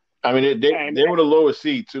 Yeah, they were the lowest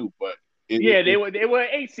seed too, but they were an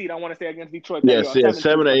 8 seed. I want to say against Detroit. Yeah,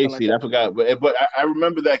 7 or 8 seed. I forgot, but I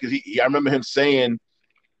remember that because I remember him saying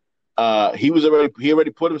he already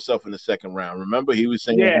put himself in the second round. Remember, he was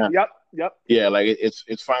saying, yep. Yeah, like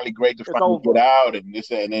it's finally great to finally get out, and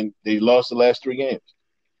then they lost the last 3 games.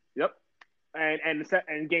 Yep.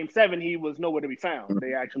 And game 7, he was nowhere to be found. Mm-hmm.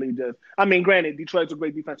 They actually granted, Detroit's a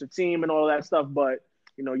great defensive team and all of that stuff, but,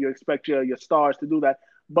 you expect your stars to do that.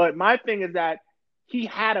 But my thing is that he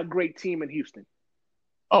had a great team in Houston.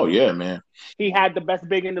 Oh, yeah, man. He had the best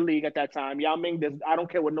big in the league at that time. Yao Ming, I don't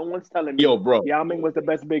care what no one's telling me. Yo, bro. Yao Ming was the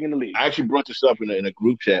best big in the league. I actually brought this up in a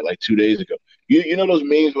group chat like 2 days ago. You know those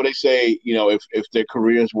memes where they say, if their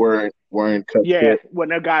careers weren't cut short? When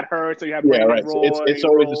they got hurt, so you have Brandon right. Roy, it's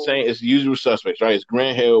always the same. It's the usual suspects, right? It's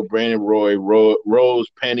Grant Hill, Brandon Roy, Rose,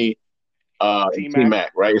 Penny,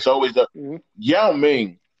 T-Mac, right? It's always the Yao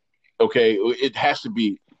Ming. Okay, it has to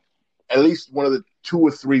be at least one of the 2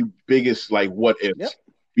 or 3 biggest like what ifs. Yep.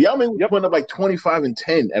 Yao Ming was putting up like 25 and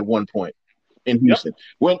 10 at one point in Houston.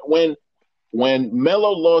 Yep. When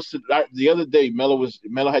Melo lost the other day, Melo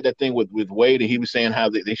had that thing with Wade, and he was saying how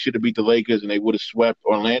they should have beat the Lakers and they would have swept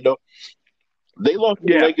Orlando. They lost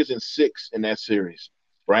to the Lakers in 6 in that series,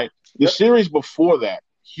 right? The series before that,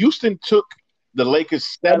 Houston took the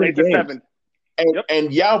Lakers 7 games.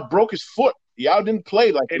 And Yao broke his foot. Yao didn't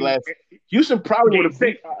play like the last. Houston probably would have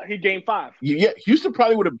beat. He game 5. Yeah, Houston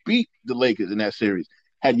probably would have beat the Lakers in that series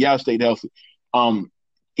had Yao stayed healthy.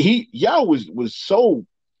 Yao is so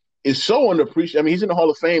underappreciated. I mean, he's in the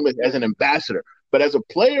Hall of Fame as an ambassador, but as a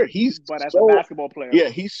player, as a basketball player,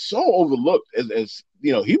 he's so overlooked. As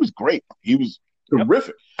he was great. He was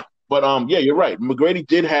terrific. But you're right. McGrady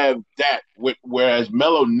did have that, whereas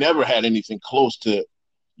Melo never had anything close to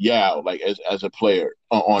Yao, like as a player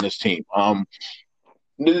on his team.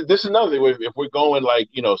 this is another thing. If we're going like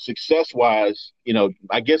success wise,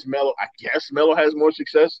 I guess Melo has more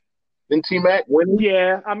success than T Mac winning. His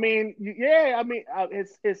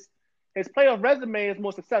playoff resume is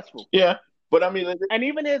more successful. Yeah, but I mean, and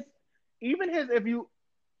even his if you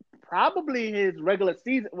probably his regular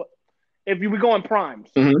season. If we go in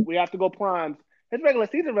primes, we have to go primes. His regular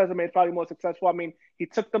season resume is probably more successful. I mean, he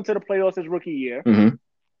took them to the playoffs his rookie year,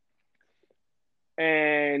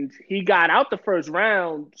 and he got out the first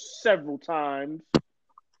round several times.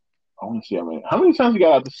 I want to see how many times he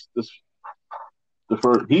got out the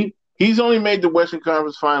first. He's only made the Western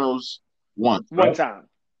Conference Finals once. One time.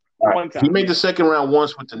 Right. One time. He made the second round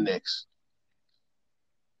once with the Knicks.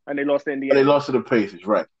 And they lost to Indiana. They lost to the Pacers,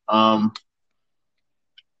 right.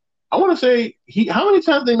 I want to say how many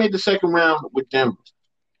times they made the second round with Denver?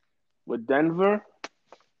 With Denver?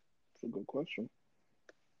 That's a good question.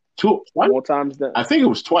 Two more times than I think it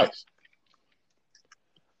was twice.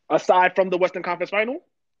 Aside from the Western Conference Final?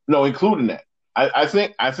 No, including that. I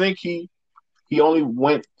think he only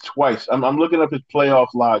went twice. I'm looking up his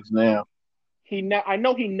playoff logs now. I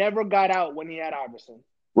know he never got out when he had Iverson.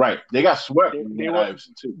 Right. They got swept when they had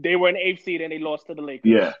Iverson too. They were an 8th seed and they lost to the Lakers.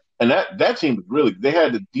 Yeah. And that team was really they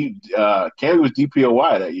had the Candy was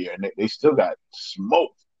DPOY that year and they still got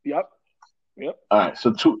smoked. Yep. All right.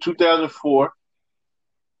 So 2004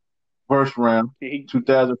 first round,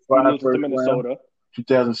 2005 first round,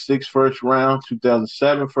 2006 first round,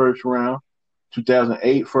 2007 first round,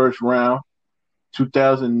 2008 first round,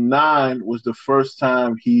 2009 was the first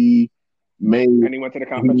time he made. And he went to the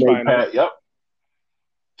conference final. Yep.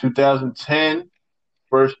 2010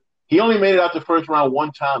 first. He only made it out the first round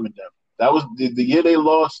one time in Denver. That was the year they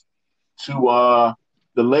lost to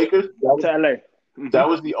the Lakers. To LA. That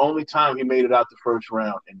was the only time he made it out the first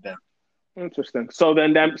round in Denver. Interesting. So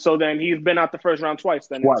then he's been out the first round twice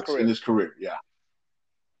in his career, yeah.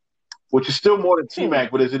 Which is still more than T-Mac,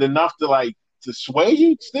 but is it enough to sway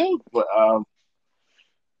you still? But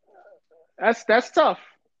that's tough.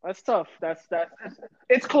 That's tough. That's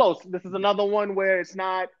it's close. This is another one where it's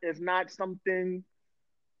not something,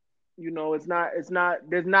 it's not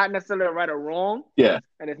there's not necessarily a right or wrong. Yeah.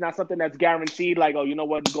 And it's not something that's guaranteed like, oh, you know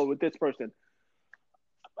what, go with this person.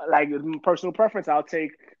 Like personal preference, I'll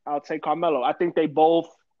take Carmelo. I think they both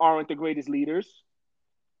aren't the greatest leaders.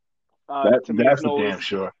 That's for damn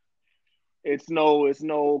sure. It's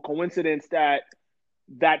no coincidence that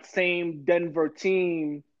same Denver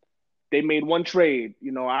team, they made one trade,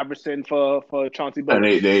 Iverson for Chauncey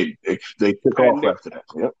Billups. And they took off after that.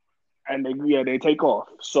 Yep. And they take off.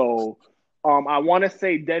 So I want to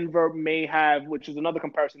say Denver may have, which is another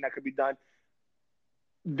comparison that could be done.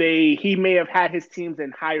 He may have had his teams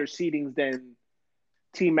in higher seedings than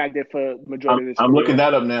T-Mac did for the majority of his career. I'm looking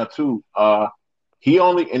that up now too. He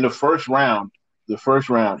only in the first round,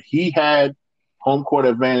 he had home court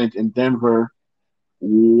advantage in Denver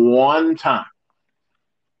one time.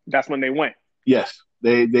 That's when they went. Yes,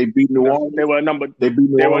 they beat New Orleans. They were number. They beat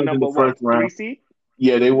New Orleans in the first round. 3 seed.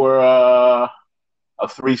 Yeah, they were a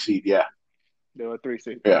 3 seed. Yeah, they were a 3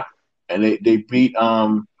 seed. Yeah, and they beat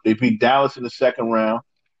Dallas in the second round,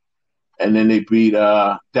 and then they beat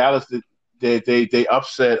Dallas. They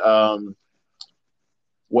upset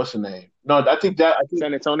what's the name? No, I think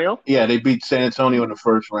San Antonio. Yeah, they beat San Antonio in the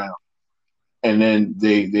first round, and then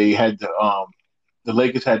they had the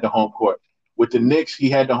Lakers had the home court. With the Knicks, he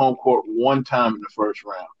had the home court one time in the first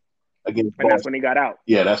round against Boston. And that's when he got out.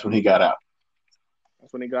 Yeah, that's when he got out.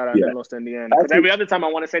 That's when he got out and lost to Indiana. Because every other time I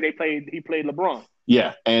want to say he played LeBron.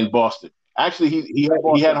 Yeah, and Boston. Actually, he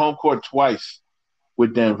had home court twice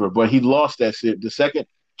with Denver, but he lost that series. The second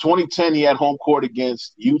 2010, he had home court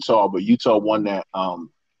against Utah, but Utah won that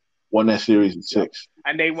series in 6.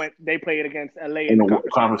 And they played against LA in the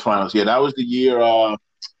conference finals. Yeah, that was the year.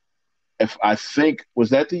 If I think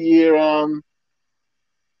was that the year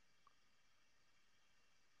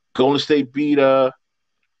Golden State beat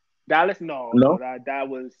Dallas? No. That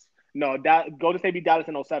was Golden State beat Dallas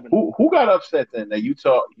in 07. Who got upset then? That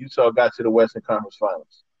Utah got to the Western Conference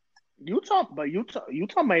Finals. Utah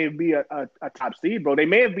may be a top seed, bro. They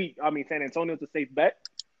may have beat. San Antonio's a safe bet,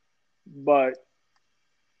 but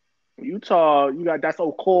Utah, that's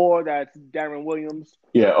Okor, that's Darren Williams.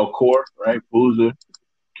 Yeah, Okor, right? Boozer,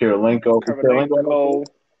 Kirilenko,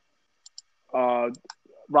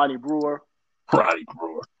 Rodney Brewer.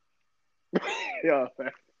 Yeah,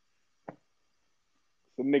 man.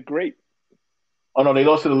 So Nick Great. Oh no, they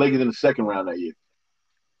lost to the Lakers in the second round that year.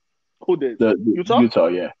 Who did? Utah? Utah,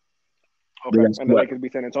 yeah. Okay, and the Lakers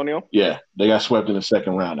beat San Antonio? Yeah, they got swept in the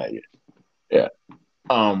second round that year. Yeah.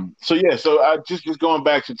 So I just going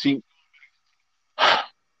back to team.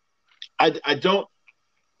 I don't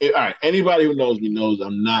all right, anybody who knows me knows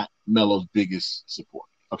I'm not Melo's biggest supporter.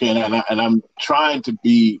 Okay, and I'm trying to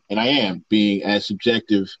be, and I am being as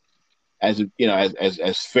subjective as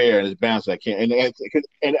fair and as balanced as I can.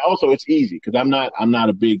 And also it's easy because I'm not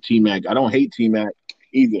a big T Mac. I don't hate T Mac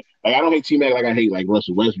either. Like I don't hate T Mac like I hate like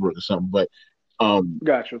Russell Westbrook or something. But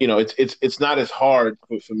Got you. it's not as hard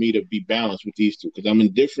for me to be balanced with these two because I'm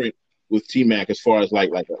indifferent with T Mac as far as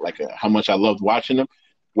how much I loved watching him.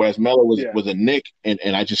 Whereas Melo Yeah. was a Nick, and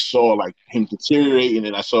I just saw like him deteriorating,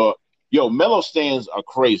 and I saw Melo stands are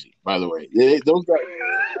crazy. By the way, those guys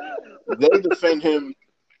they defend him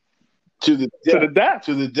to the To the death.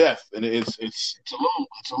 to the death, and it's a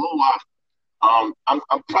little lot.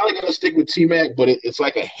 I'm probably gonna stick with T Mac, but it's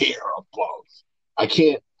like a hair above. I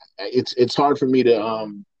can't. It's hard for me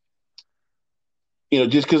to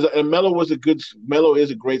just because Melo is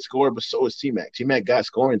a great scorer, but so is T Mac. T Mac got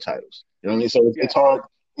scoring titles. You know what I mean? So it's hard.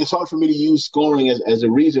 It's hard for me to use scoring as a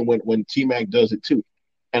reason when T Mac does it too.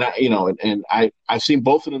 And I've seen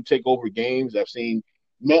both of them take over games. I've seen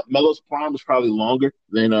Melo's prime was probably longer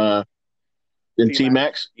than T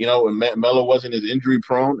Mac's. And Melo wasn't as injury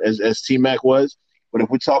prone as T Mac was. But if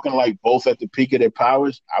we're talking like both at the peak of their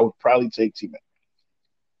powers, I would probably take T Mac.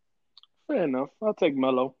 Fair enough. I'll take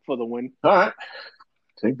Melo for the win. All right.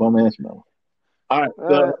 Take bum ass Melo. All right.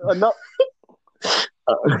 No.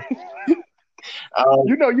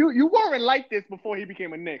 You weren't like this before he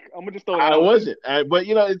became a Knick. I'm gonna just throw that out. I wasn't, but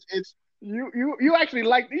it's you actually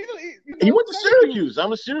liked. He went to Syracuse.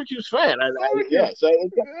 I'm a Syracuse fan. So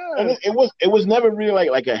it was never really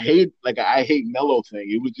like a hate, like a I hate Melo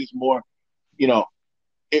thing. It was just more,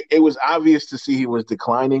 it was obvious to see he was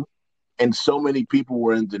declining, and so many people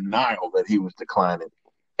were in denial that he was declining.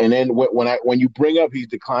 And then when you bring up he's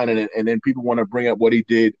declining, and then people want to bring up what he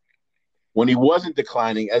did when he wasn't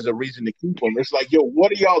declining as a reason to keep him, it's like, yo,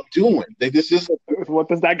 what are y'all doing? What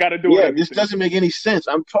does that got to do with anything? This doesn't make any sense.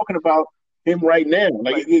 I'm talking about him right now.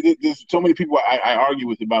 Like, there's so many people I argue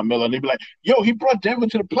with about Melo, and they be like, yo, he brought Denver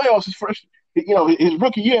to the playoffs his first, his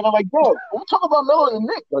rookie year. And I'm like, bro, we're talking about Melo and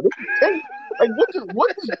Nick, bro. Like,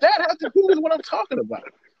 what does that have to do with what I'm talking about?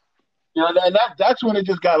 And that's when it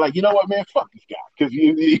just got like, you know what, man, fuck this guy. Because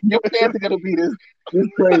your fans are going to be this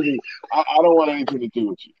crazy. I don't want anything to do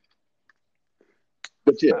with you.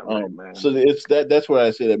 But yeah, man. So that's where I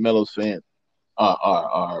say that Melo's fans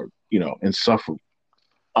are insufferable.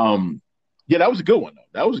 Yeah, that was a good one though.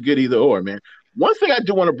 That was a good either or, man. One thing I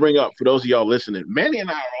do want to bring up for those of y'all listening, Manny and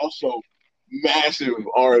I are also massive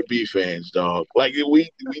R&B fans, dog. Like we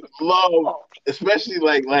love, especially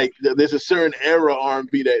like there's a certain era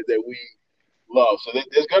R&B that we love. So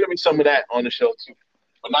there's going to be some of that on the show too.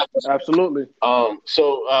 But not just absolutely.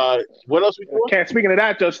 So what else we doing? Speaking of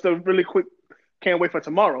that, just a really quick. Can't wait for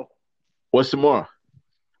tomorrow. What's tomorrow?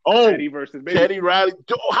 Oh, Teddy versus Baby. Teddy Riley.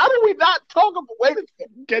 How did we not talk about? Wait a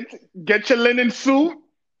second. Get your linen suit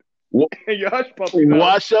and your hush puppy.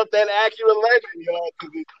 Wash up that Acura Legend,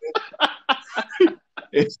 y'all.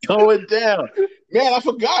 It's going down, man. I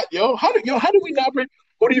forgot, yo. How did we not bring?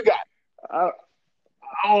 What do you got?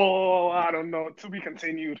 I don't know. To be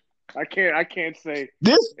continued. I can't say.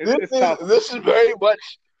 This is very much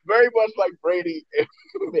like Brady.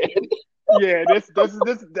 Yeah, this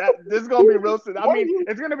is gonna be real soon. I mean,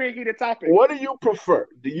 it's gonna be a heated topic. What do you prefer?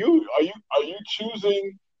 Are you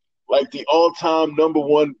choosing like the all-time number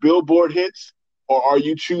one Billboard hits, or are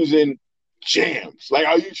you choosing jams? Like,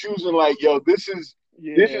 are you choosing like, yo, this is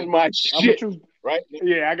my shit, right?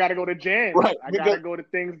 Yeah, I gotta go to jams. Right, I gotta go to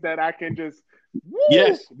things that I can just. Woo!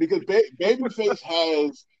 Yes, because Babyface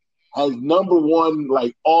has number one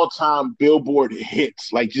like all-time Billboard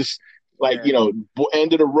hits, like just. Like,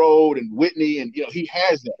 End of the Road and Whitney, and, he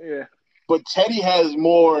has that. Yeah. But Teddy has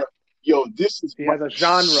more, he has a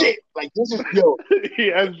genre. Shit. Like, this is, he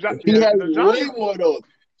has way more of those.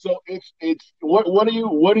 So it's what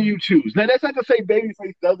do you choose? Now, that's not to say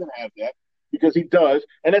Babyface doesn't have that, because he does.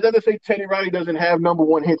 And that doesn't say Teddy Riley doesn't have number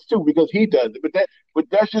one hits, too, because he does. But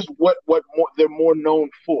that's just what they're more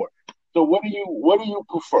known for. So what do you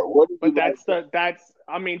prefer?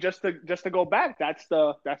 Just to go back, that's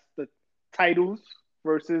the titles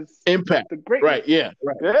versus impact. The great, right? Yeah,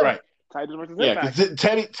 right. Titles versus impact. Yeah,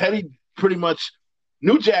 because Teddy pretty much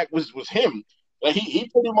New Jack was him. Like he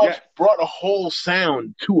pretty much brought a whole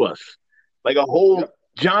sound to us, like a whole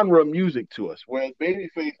genre of music to us. Whereas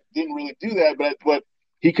Babyface didn't really do that, but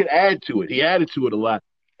he could add to it. He added to it a lot,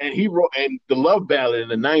 and he wrote. And the Love Ballad in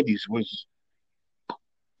the '90s was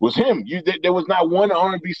him. There was not one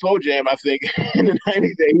R&B slow jam, I think, in the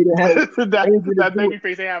 90s that he didn't have. that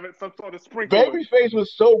Babyface they have some sort of sprinkle. Babyface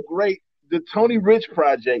was so great. The Tony Rich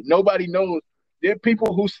project, nobody knows. There are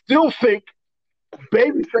people who still think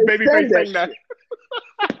Babyface saying Babyface that saying that.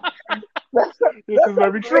 shit. That's This is how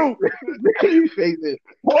very great true. Babyface is.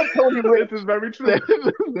 Poor Tony This Rich. is very true.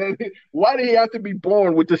 Why did he have to be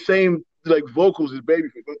born with the same like vocals as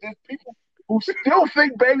Babyface? But there's people who still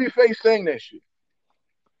think Babyface saying that shit.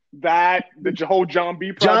 That the whole John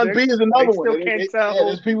B John B project, is they another one. still can't Yeah, tell.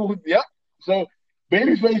 there's people who yep. So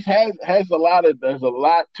Babyface has a lot of there's a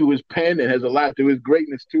lot to his pen and has a lot to his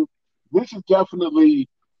greatness too. This is definitely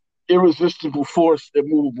irresistible force,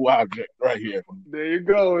 immovable object right here. There you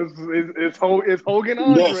go. It's Hogan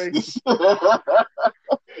Yes. Andre.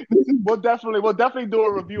 We'll definitely do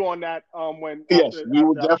a review on that when Yes, we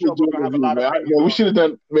will after I'm definitely sure we're do a gonna have a review, lot of man. opinions We on should it. have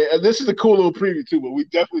done, man. This is a cool little preview too, but we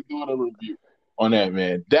definitely doing a review on that,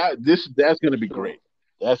 man. That's gonna be Sure. great.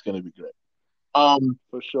 That's gonna be great.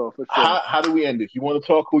 For sure, for sure. How do we end this? You want to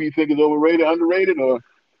talk who you think is overrated, underrated, or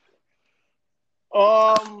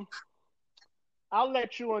Um, I'll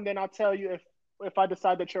let you, and then I'll tell you if I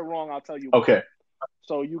decide that you're wrong. I'll tell you why. okay?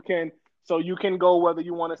 So you can go whether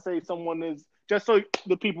you want to say someone is just so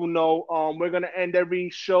the people know. We're gonna end every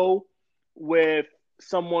show with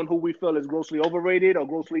someone who we feel is grossly overrated or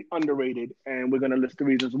grossly underrated, and we're gonna list the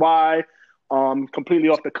reasons why. Completely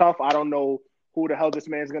off the cuff. I don't know who the hell this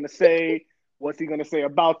man's gonna say. What's he gonna say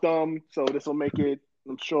about them? So this will make it,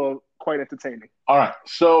 I'm sure, quite entertaining. All right.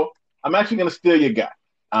 So I'm actually gonna steal your guy.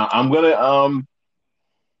 I'm gonna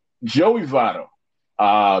Joey Votto,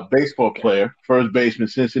 baseball player, first baseman,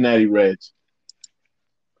 Cincinnati Reds.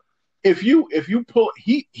 If you pull,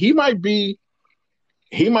 he might be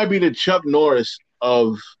the Chuck Norris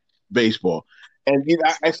of baseball. And you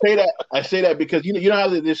know, I say that because you know how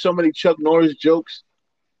there's so many Chuck Norris jokes.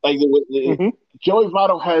 Like Mm-hmm. Joey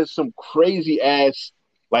Votto has some crazy ass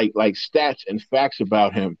like stats and facts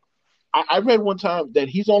about him. I read one time that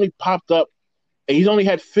he's only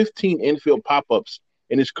had 15 infield pop ups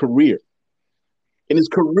in his career. He's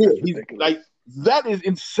Ridiculous. like that is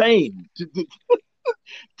insane to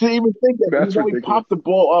even think that That's he's only ridiculous. popped the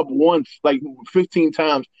ball up once, like 15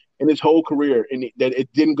 times in his whole career, and that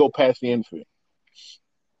it didn't go past the infield.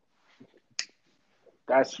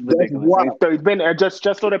 That's ridiculous. Wild. He's been just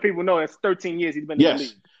so that people know, it's 13 years he's been in the Yes.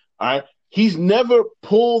 league. All right. He's never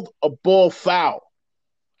pulled a ball foul.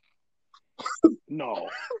 No.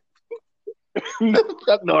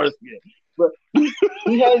 Chuck Norris, yeah. But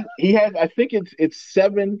he has I think it's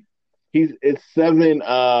seven. It's seven.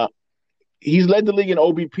 He's led the league in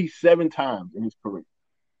OBP 7 times in his career.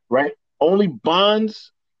 Right? Only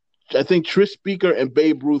Bonds, I think Tris Speaker and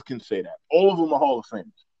Babe Ruth can say that. All of them are Hall of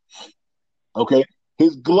Famers. Okay?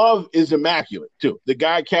 His glove is immaculate, too. The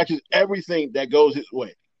guy catches everything that goes his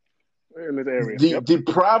way. In this area. The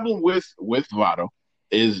problem with Votto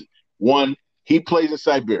is, one, he plays in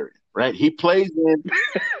Siberia, right? He plays in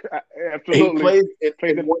Absolutely. He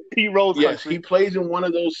plays in P. Rose country. He plays in one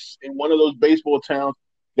of those baseball towns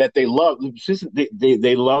that they love.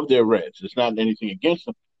 They love their Reds. It's not anything against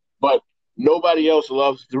them, but nobody else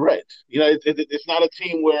loves the Reds. You know, it's not a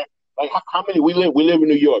team where like how many we live in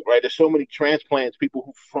New York, right? There's so many transplants, people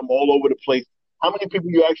who from all over the place. How many people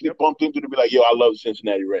you actually bumped into to be like, yo, I love the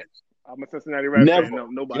Cincinnati Reds? I'm a Cincinnati Reds Never. fan. No,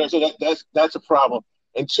 nobody. You know, so that's a problem.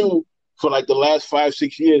 And two, for like the last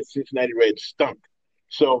 5-6 years, Cincinnati Reds stunk.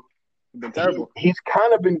 So been terrible. He's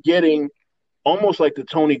kind of been getting almost like the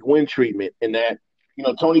Tony Gwynn treatment in that, you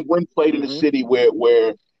know, Tony Gwynn played in a city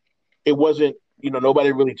where it wasn't, you know,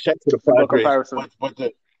 nobody really checked for the Padres, but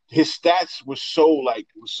his stats were so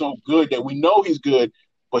good that we know he's good,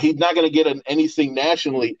 but he's not going to get anything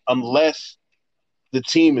nationally unless the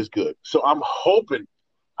team is good. So I'm hoping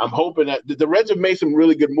that the Reds have made some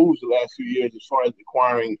really good moves the last few years as far as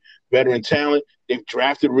acquiring veteran talent. They've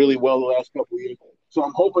drafted really well the last couple of years. So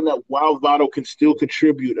I'm hoping that while Votto can still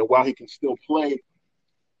contribute and while he can still play,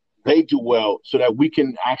 they do well so that we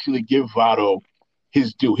can actually give Votto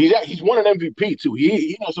his due. He's won an MVP too.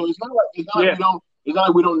 So it's not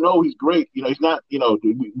like we don't know he's great. You know, he's not. You know,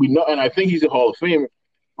 we know, and I think he's a Hall of Famer.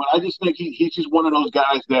 But I just think he's just one of those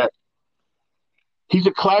guys that he's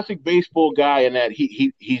a classic baseball guy in that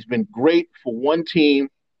he's been great for one team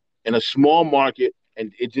in a small market,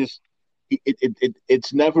 and it's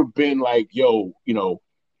never been like, yo, you know,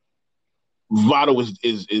 Votto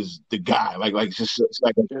is the guy. Like it's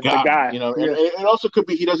like a guy, you know. Yeah. And it also could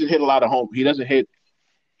be he doesn't hit a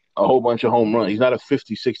whole bunch of home runs. He's not a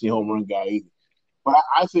 50, 60 home run guy either. But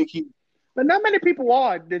I think But not many people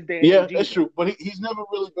are this day. Yeah, that's true. But he's never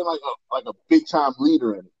really been like a big time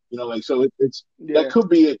leader in it. You know, like so it's that could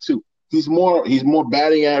be it too. He's more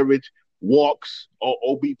batting average, walks, or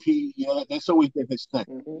OBP. You know, that's always been his thing.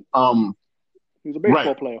 Mm-hmm. He's a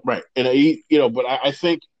baseball player, right? And but I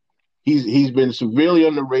think he's been severely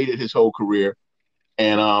underrated his whole career.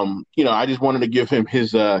 And I just wanted to give him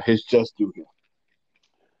his just due here.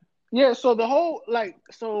 Yeah,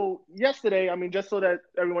 so yesterday, I mean, just so that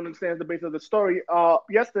everyone understands the base of the story,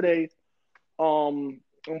 yesterday, I'm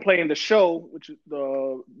playing the show, which is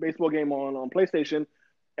the baseball game on PlayStation,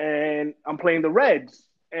 and I'm playing the Reds,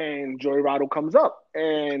 and Joey Votto comes up,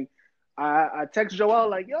 and I text Joel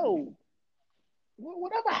like, "Yo,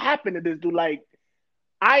 whatever happened to this dude?" Like,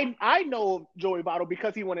 I know Joey Votto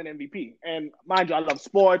because he won an MVP, and mind you, I love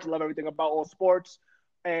sports, love everything about all sports.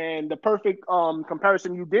 And the perfect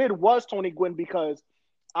comparison you did was Tony Gwynn, because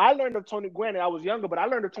I learned of Tony Gwynn, and I was younger, but I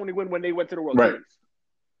learned of Tony Gwynn when they went to the World Right. Series.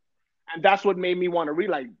 And that's what made me want to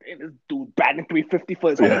read, like, damn, this dude batting 350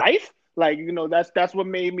 for his whole life. Like, that's what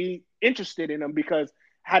made me interested in him, because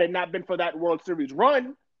had it not been for that World Series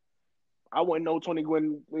run, I wouldn't know Tony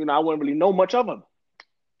Gwynn. I wouldn't really know much of him.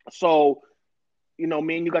 So,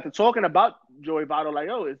 me and you got to talking about Joey Votto, like,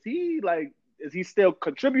 oh, is he still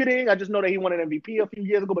contributing? I just know that he won an MVP a few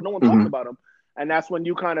years ago, but no one talks about him. And that's when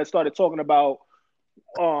you kind of started talking about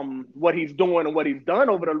what he's doing and what he's done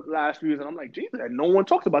over the last few years. And I'm like, Jesus, no one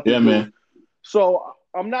talks about this dude. Man. So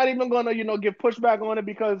I'm not even gonna, give pushback on it,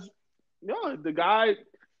 because the guy,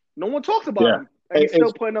 no one talks about him. And he's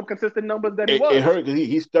still putting up consistent numbers that he was. It hurt because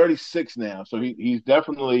he's 36 now. So he's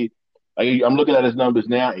definitely, I'm looking at his numbers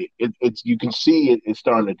now. It's you can see it's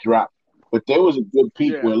starting to drop. But there was a good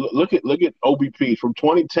peak where look at OBP from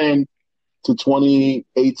 2010 to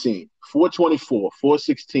 2018. 424,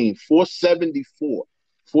 416, 474,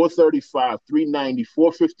 435, 390,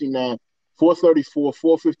 459, 434,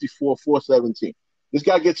 454, 417. This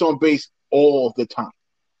guy gets on base all the time.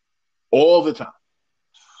 All the time.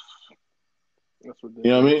 That's what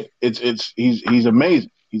I mean? He's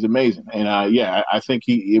amazing. He's amazing. And I think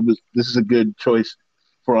this is a good choice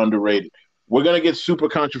for underrated. We're going to get super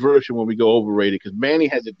controversial when we go overrated, because Manny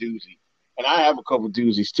has a doozy, and I have a couple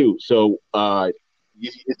doozies too. So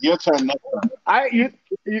it's your turn next time.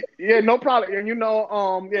 No problem.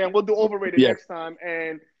 And we'll do overrated next time.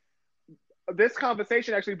 And this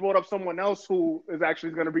conversation actually brought up someone else who is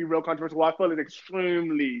actually going to be real controversial, who I feel is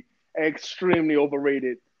extremely, extremely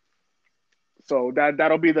overrated. So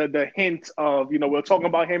that'll be the hint of, we're talking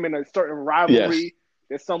about him in a certain rivalry. Yes.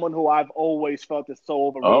 There's someone who I've always felt is so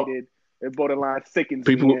overrated. It borderline sickens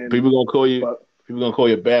people me. People gonna call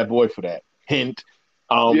you a bad boy for that. Hint.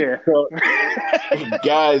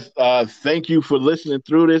 Guys, thank you for listening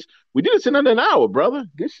through this. We did this in under an hour, brother.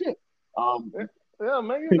 Good shit. Yeah,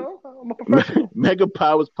 man, I'm a professional.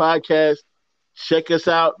 MegaPowers Podcast. Check us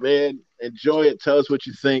out, man. Enjoy it. Tell us what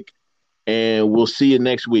you think. And we'll see you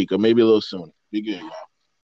next week, or maybe a little sooner. Be good, y'all.